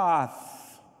a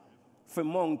path for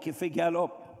monkey for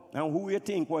gallop. And who you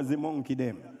think was the monkey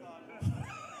them?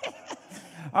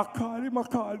 I call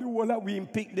the whole of him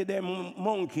pick the them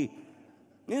monkey.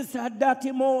 Instead that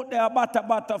him out there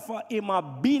bata for him a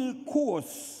build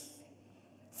course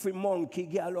for monkey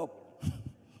gallop.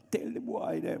 Tell the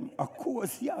boy them, of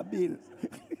course yeah build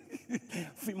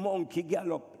for monkey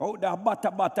gallop. Out there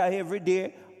bata every day,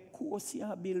 of course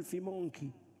yeah build for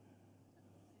monkey.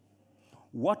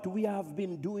 What we have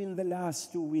been doing the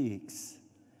last 2 weeks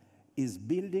is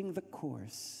building the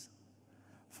course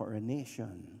for a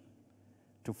nation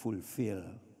to fulfill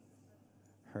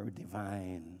her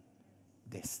divine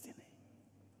destiny.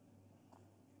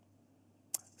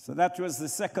 So that was the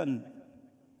second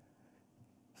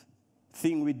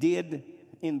thing we did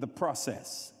in the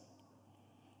process.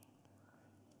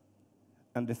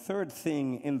 And the third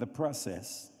thing in the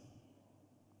process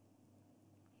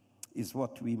is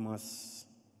what we must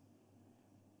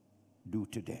do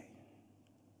today.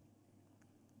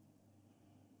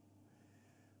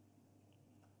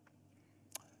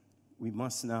 We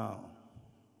must now,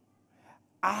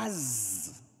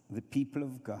 as the people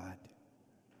of God,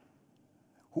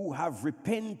 who have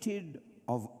repented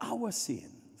of our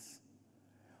sins,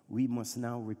 we must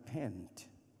now repent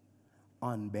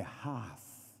on behalf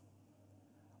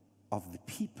of the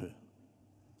people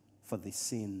for the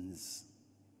sins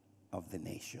of the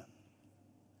nation.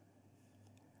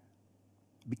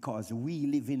 Because we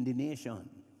live in the nation.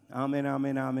 Amen,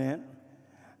 amen, amen.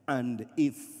 And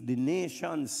if the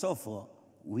nation suffer,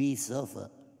 we suffer.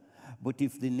 But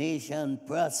if the nation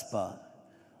prosper,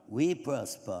 we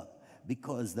prosper.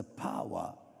 Because the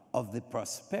power of the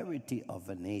prosperity of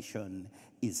a nation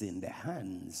is in the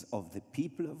hands of the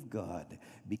people of God,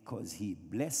 because he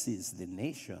blesses the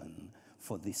nation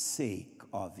for the sake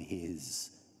of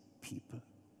his people.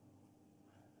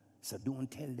 So don't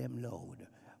tell them loud,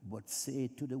 but say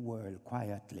to the world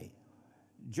quietly,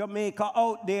 Jamaica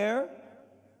out there,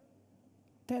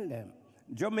 tell them,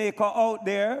 Jamaica out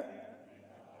there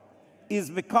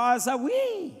is because of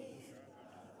we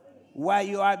why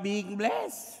you are being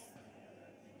blessed.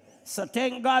 So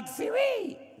thank God for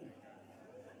we.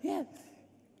 Yeah.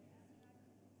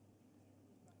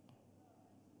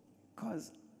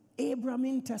 Because Abraham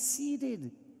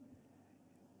interceded.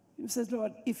 He says,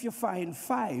 Lord, if you find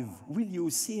 5, will you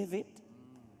save it?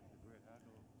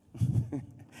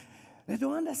 They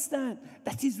don't understand.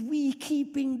 That is we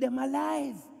keeping them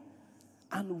alive.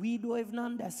 And we don't even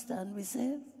understand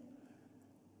ourselves.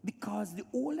 Because the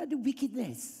whole of the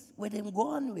wickedness, where them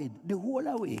gone with, the whole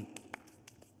away,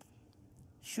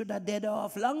 should have dead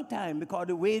off long time, because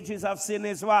the wages of sin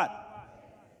is what?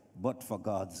 But for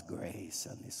God's grace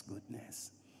and his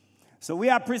goodness. So we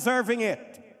are preserving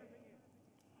it.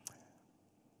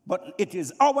 But it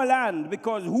is our land,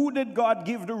 because who did God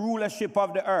give the rulership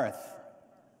of the earth?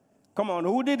 Come on,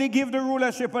 who did he give the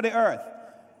rulership of the earth?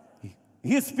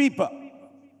 His people.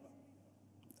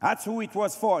 That's who it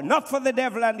was for, not for the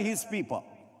devil and his people.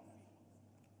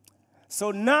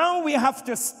 So now we have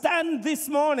to stand this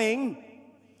morning,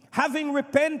 having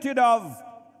repented of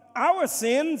our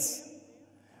sins,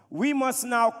 we must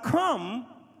now come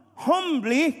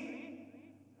humbly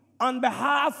on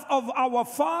behalf of our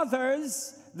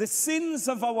fathers, the sins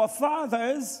of our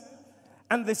fathers,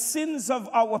 and the sins of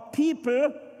our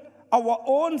people, our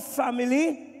own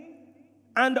family,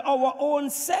 and our own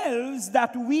selves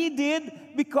that we did,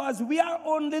 because we are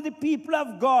only the people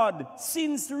of God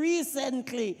since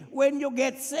recently when you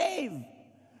get saved.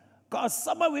 Because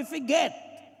some of we forget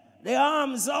the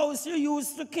alms house you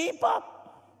used to keep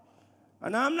up.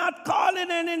 And I'm not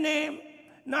calling any name,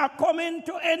 not coming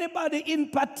to anybody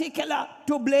in particular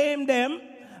to blame them,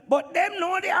 but them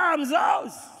know the alms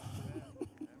house.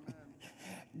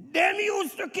 Them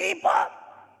used to keep up.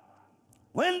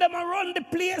 When them run the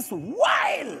place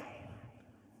wild,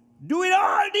 doing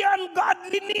all the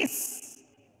ungodliness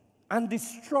and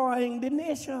destroying the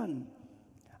nation.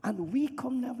 And we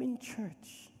come now in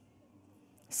church,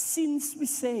 since we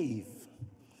save,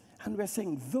 and we're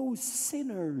saying, those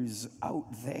sinners out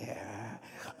there,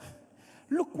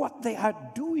 look what they are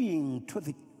doing to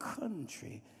the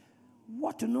country.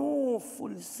 What an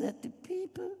awful set of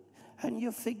people. And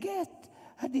you forget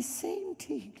the same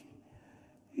thing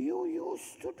you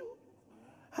used to do.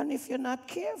 And if you're not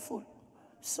careful,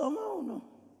 somehow no.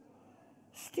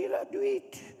 Still I do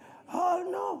it. Oh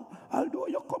no. Although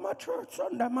you come to church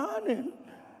Sunday morning,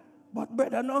 but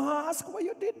brother, no ask what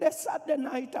you did that Saturday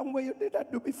night and what you did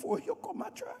that do before you come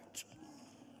to church.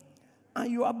 And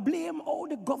you are blame all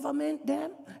the government,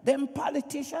 them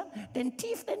politicians, them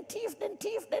thief, them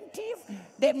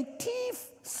thief,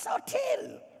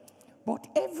 subtle. But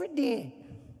every day,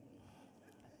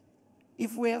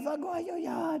 if we ever go to your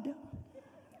yard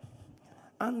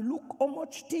and look how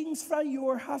much things from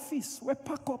your office we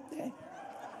pack up there.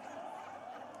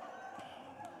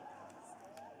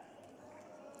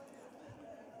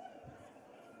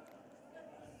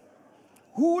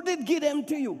 Who did give them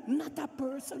to you? Not a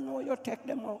person, no, you take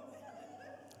them out.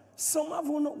 Some of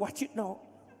you know, watch it now.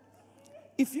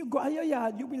 If you go to your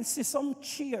yard, you will see some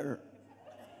chair,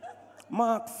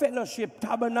 mark Fellowship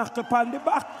Tabernacle on the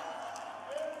back.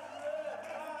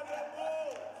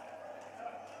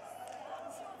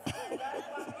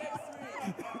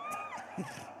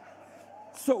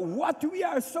 So what we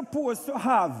are supposed to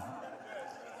have,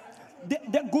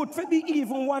 the good for be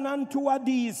even one and two of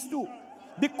these too.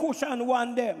 The cushion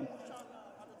one them.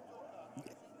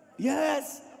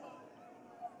 Yes.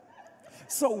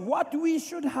 So what we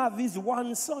should have is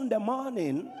one Sunday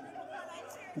morning,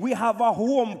 we have a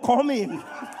homecoming.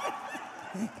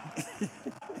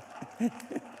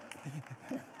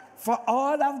 For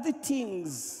all of the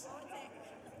things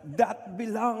that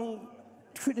belong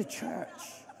to the church.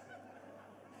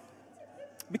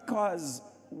 Because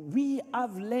we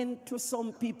have lent to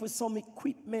some people some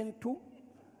equipment too.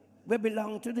 We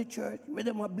belong to the church. We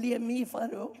don't blame me for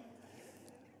it.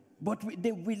 But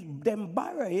they will then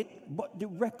borrow it, but the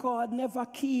record never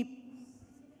keep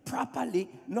properly.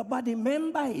 Nobody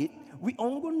remember it. We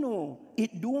only know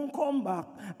it don't come back,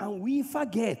 and we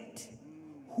forget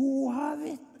who have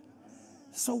it.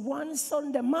 So one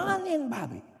Sunday morning,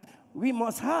 Bobby, we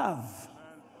must have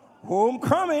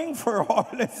homecoming for all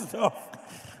this stuff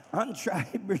and try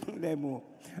to bring them up.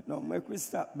 Now make we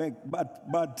stop make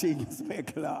bad things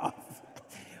make laugh.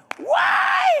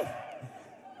 Why?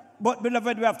 But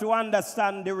beloved, we have to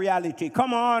understand the reality.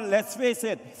 Come on, let's face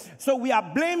it. So we are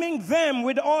blaming them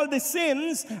with all the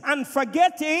sins and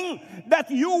forgetting that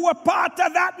you were part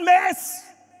of that mess.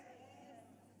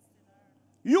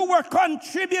 You were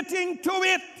contributing to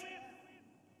it.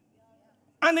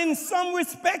 And in some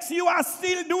respects, you are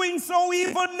still doing so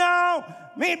even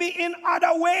now. Maybe in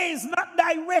other ways, not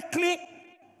directly.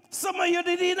 Some of you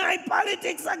did deny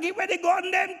politics and give where the gun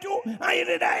them to. And you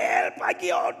did help and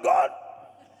give out gun.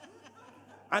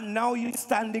 And now you're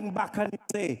standing back and you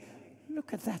say,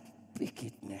 look at that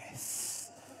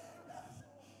wickedness.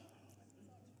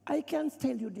 I can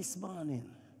tell you this morning,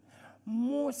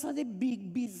 most of the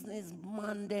big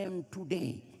businessmen them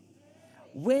today,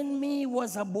 when me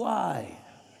was a boy,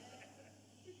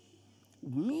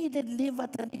 me did live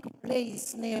at a little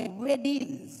place named Red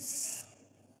Hills.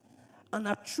 And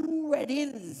a true Red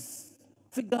Hills,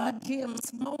 for God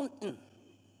James Mountain.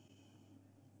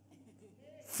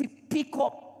 We pick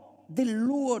up the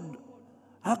load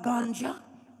of ganja.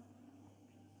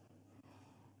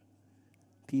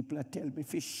 People are telling me,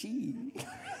 for she.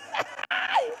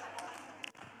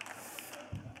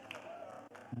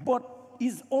 But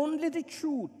it's only the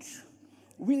truth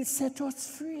will set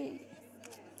us free.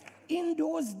 In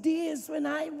those days when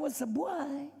I was a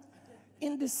boy,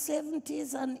 in the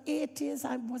 70s and 80s,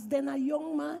 I was then a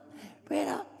young man.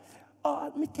 Brother,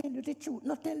 oh, me tell you the truth.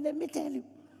 Not tell them, me tell you.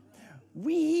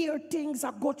 We hear things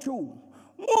that go through.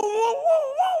 Whoa, whoa,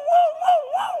 whoa, whoa, whoa,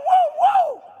 whoa, whoa,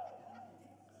 whoa.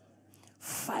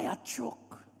 Fire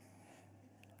truck.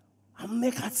 And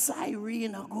make a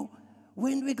siren and go.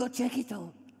 When we go check it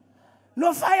out.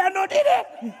 No fire, no did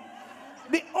it.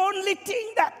 The only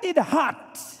thing that did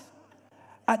hot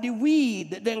are the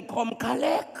weed then come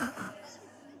collect.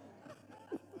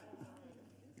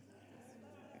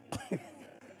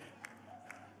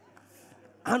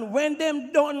 And when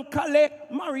them done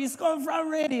collect, Maurice come from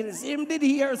Red Hills. Him did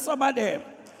hear some of them.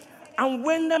 And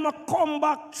when them come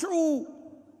back through,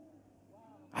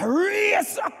 a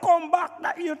race come back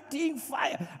that you think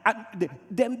fire. And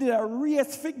them did a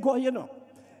race figure, you know.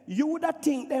 You would have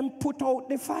think them put out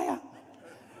the fire.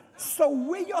 So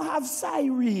when you have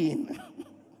siren,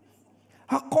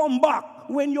 I come back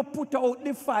when you put out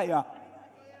the fire.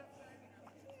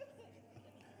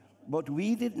 But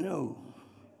we didn't know.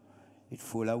 It's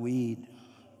full of weed.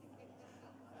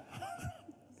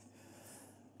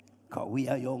 Because we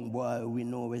are young boy, we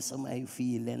know where somebody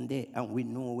feel and they, and we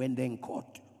know when they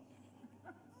cut.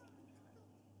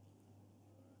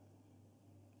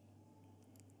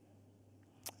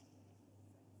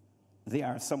 They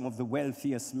are some of the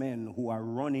wealthiest men who are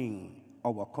running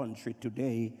our country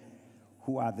today,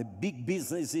 who are the big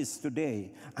businesses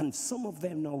today, and some of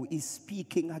them now is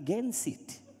speaking against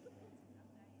it.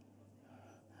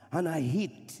 And a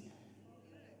hit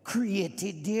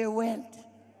created their wealth.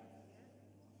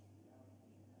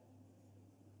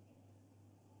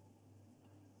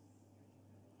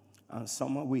 And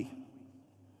some of we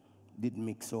did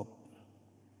mix up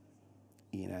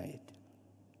in it.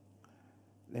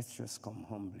 Let's just come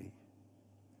humbly.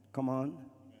 Come on.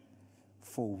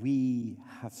 For we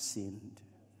have sinned.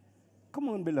 Come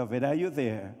on, beloved, are you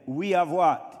there? We have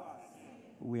what?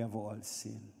 We have all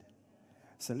sinned.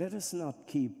 So let us not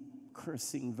keep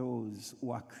cursing those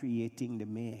who are creating the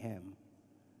mayhem.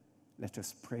 Let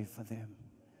us pray for them.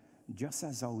 Just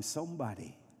as how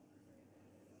somebody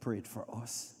prayed for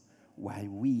us while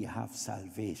we have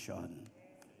salvation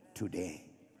today.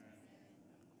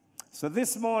 So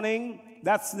this morning,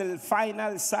 that's the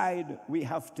final side we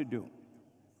have to do.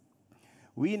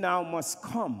 We now must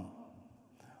come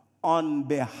on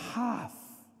behalf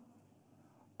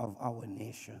of our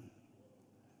nation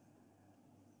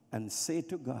and say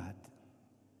to God,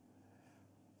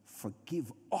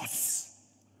 forgive us.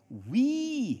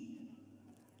 We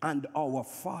and our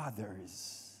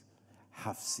fathers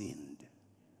have sinned.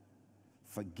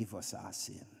 Forgive us our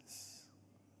sins.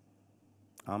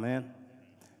 Amen.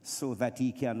 So that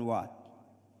he can what?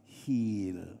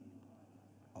 Heal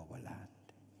our land.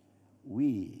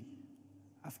 We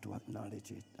have to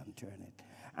acknowledge it and turn it.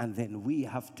 And then we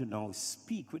have to now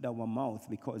speak with our mouth,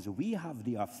 because we have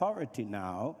the authority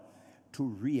now to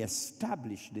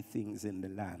reestablish the things in the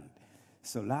land.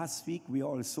 So last week we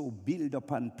also build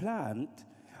up and plant,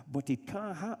 but it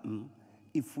can't happen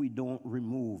if we don't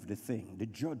remove the thing, the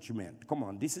judgment. Come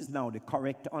on, this is now the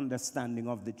correct understanding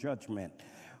of the judgment.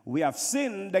 We have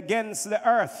sinned against the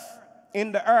earth,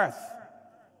 in the earth.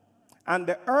 And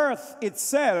the earth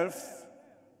itself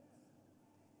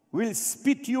will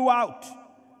spit you out,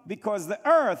 because the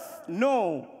earth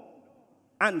knows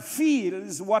and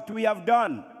feels what we have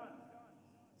done.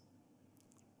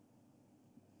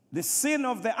 The sin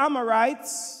of the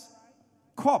Amorites'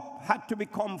 cup had to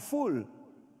become full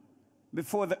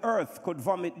before the earth could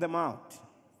vomit them out.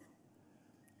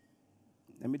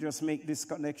 Let me just make this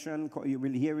connection. You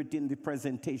will hear it in the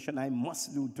presentation I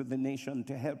must do to the nation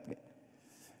to help it.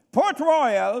 Port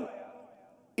Royal,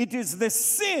 it is the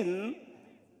sin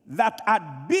that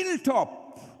had built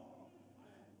up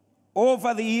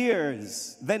over the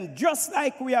years. Then just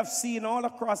like we have seen all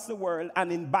across the world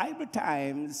and in Bible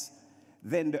times,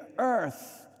 then the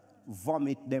earth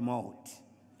vomit them out.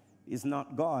 It's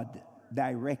not God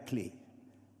directly.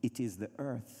 It is the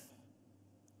earth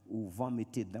who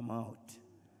vomited them out.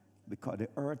 Because the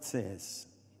earth says,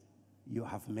 you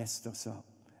have messed us up.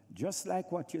 Just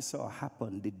like what you saw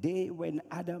happen the day when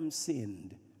Adam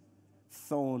sinned,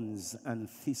 thorns and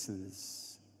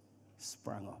thistles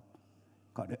sprang up.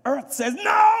 Because the earth says,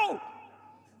 no!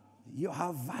 You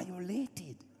have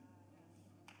violated.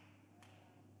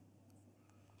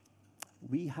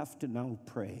 We have to now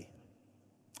pray,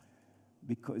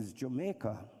 because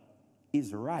Jamaica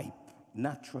is ripe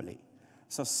naturally.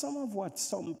 So some of what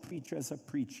some preachers are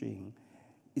preaching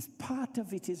is part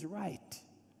of it is right,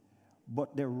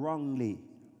 but they wrongly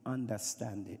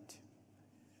understand it.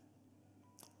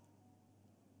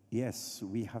 Yes,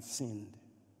 we have sinned.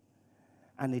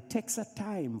 And it takes a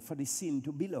time for the sin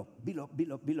to build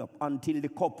up, until the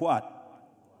cup what?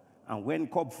 And when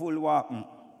cup full, what?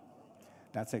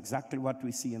 That's exactly what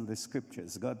we see in the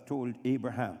scriptures. God told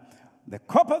Abraham, the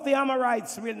cup of the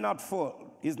Amorites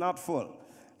is not full.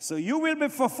 So you will be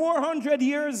for 400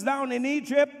 years down in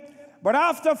Egypt, but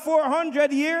after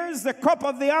 400 years, the cup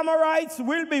of the Amorites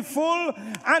will be full,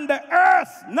 and the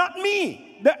earth, not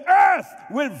me, the earth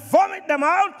will vomit them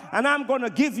out, and I'm going to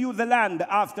give you the land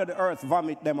after the earth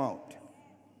vomit them out.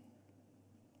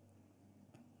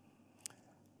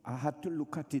 I had to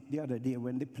look at it the other day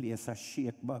when the place a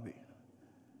shake, Bobby.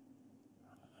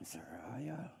 I said,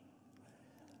 yeah.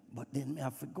 But then I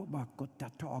have to go back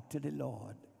to talk to the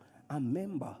Lord. And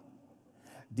remember,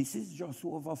 this is just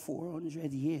over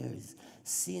 400 years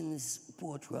since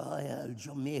Port Royal,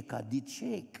 Jamaica did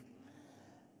shake.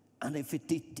 And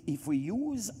if we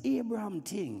use Abraham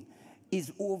thing,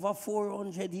 is over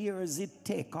 400 years it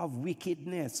take of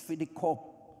wickedness for the cup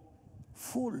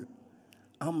full.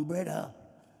 And brother,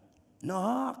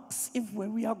 now ask if where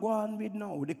we are going with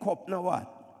now, the cup now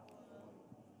what?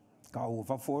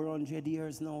 Over 400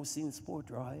 years now since Port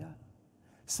Royal.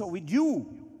 So with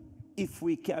you, if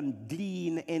we can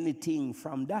glean anything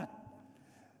from that.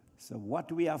 So what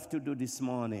we have to do this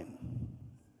morning,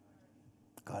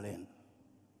 Colin,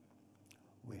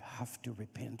 we have to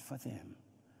repent for them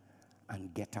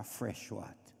and get a fresh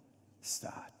what?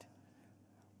 Start.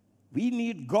 We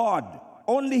need God.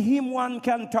 Only Him one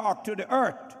can talk to the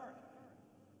earth.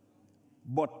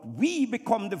 But we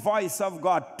become the voice of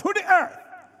God to the earth.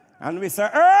 And we say,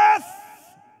 earth,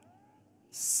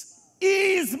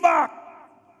 ease back.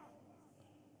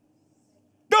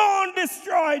 Don't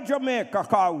destroy Jamaica,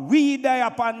 because we die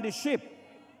upon the ship.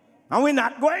 And we're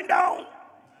not going down.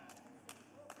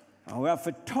 And we have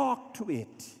to talk to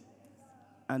it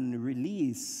and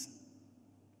release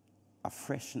a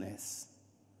freshness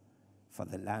for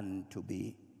the land to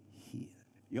be healed.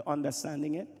 You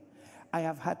understanding it? I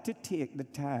have had to take the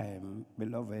time,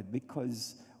 beloved,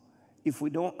 because if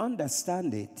we don't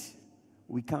understand it,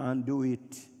 we can't do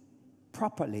it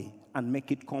properly and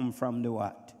make it come from the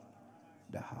what?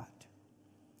 The heart.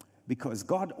 Because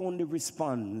God only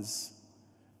responds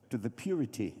to the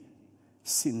purity,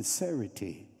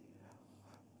 sincerity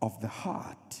of the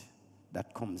heart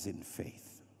that comes in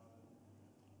faith.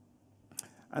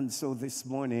 And so this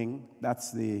morning,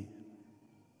 this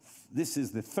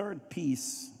is the third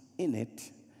piece in it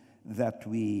that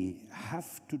we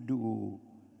have to do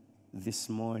this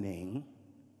morning.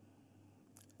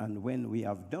 And when we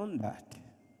have done that,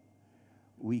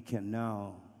 we can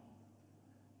now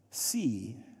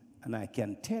see, and I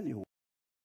can tell you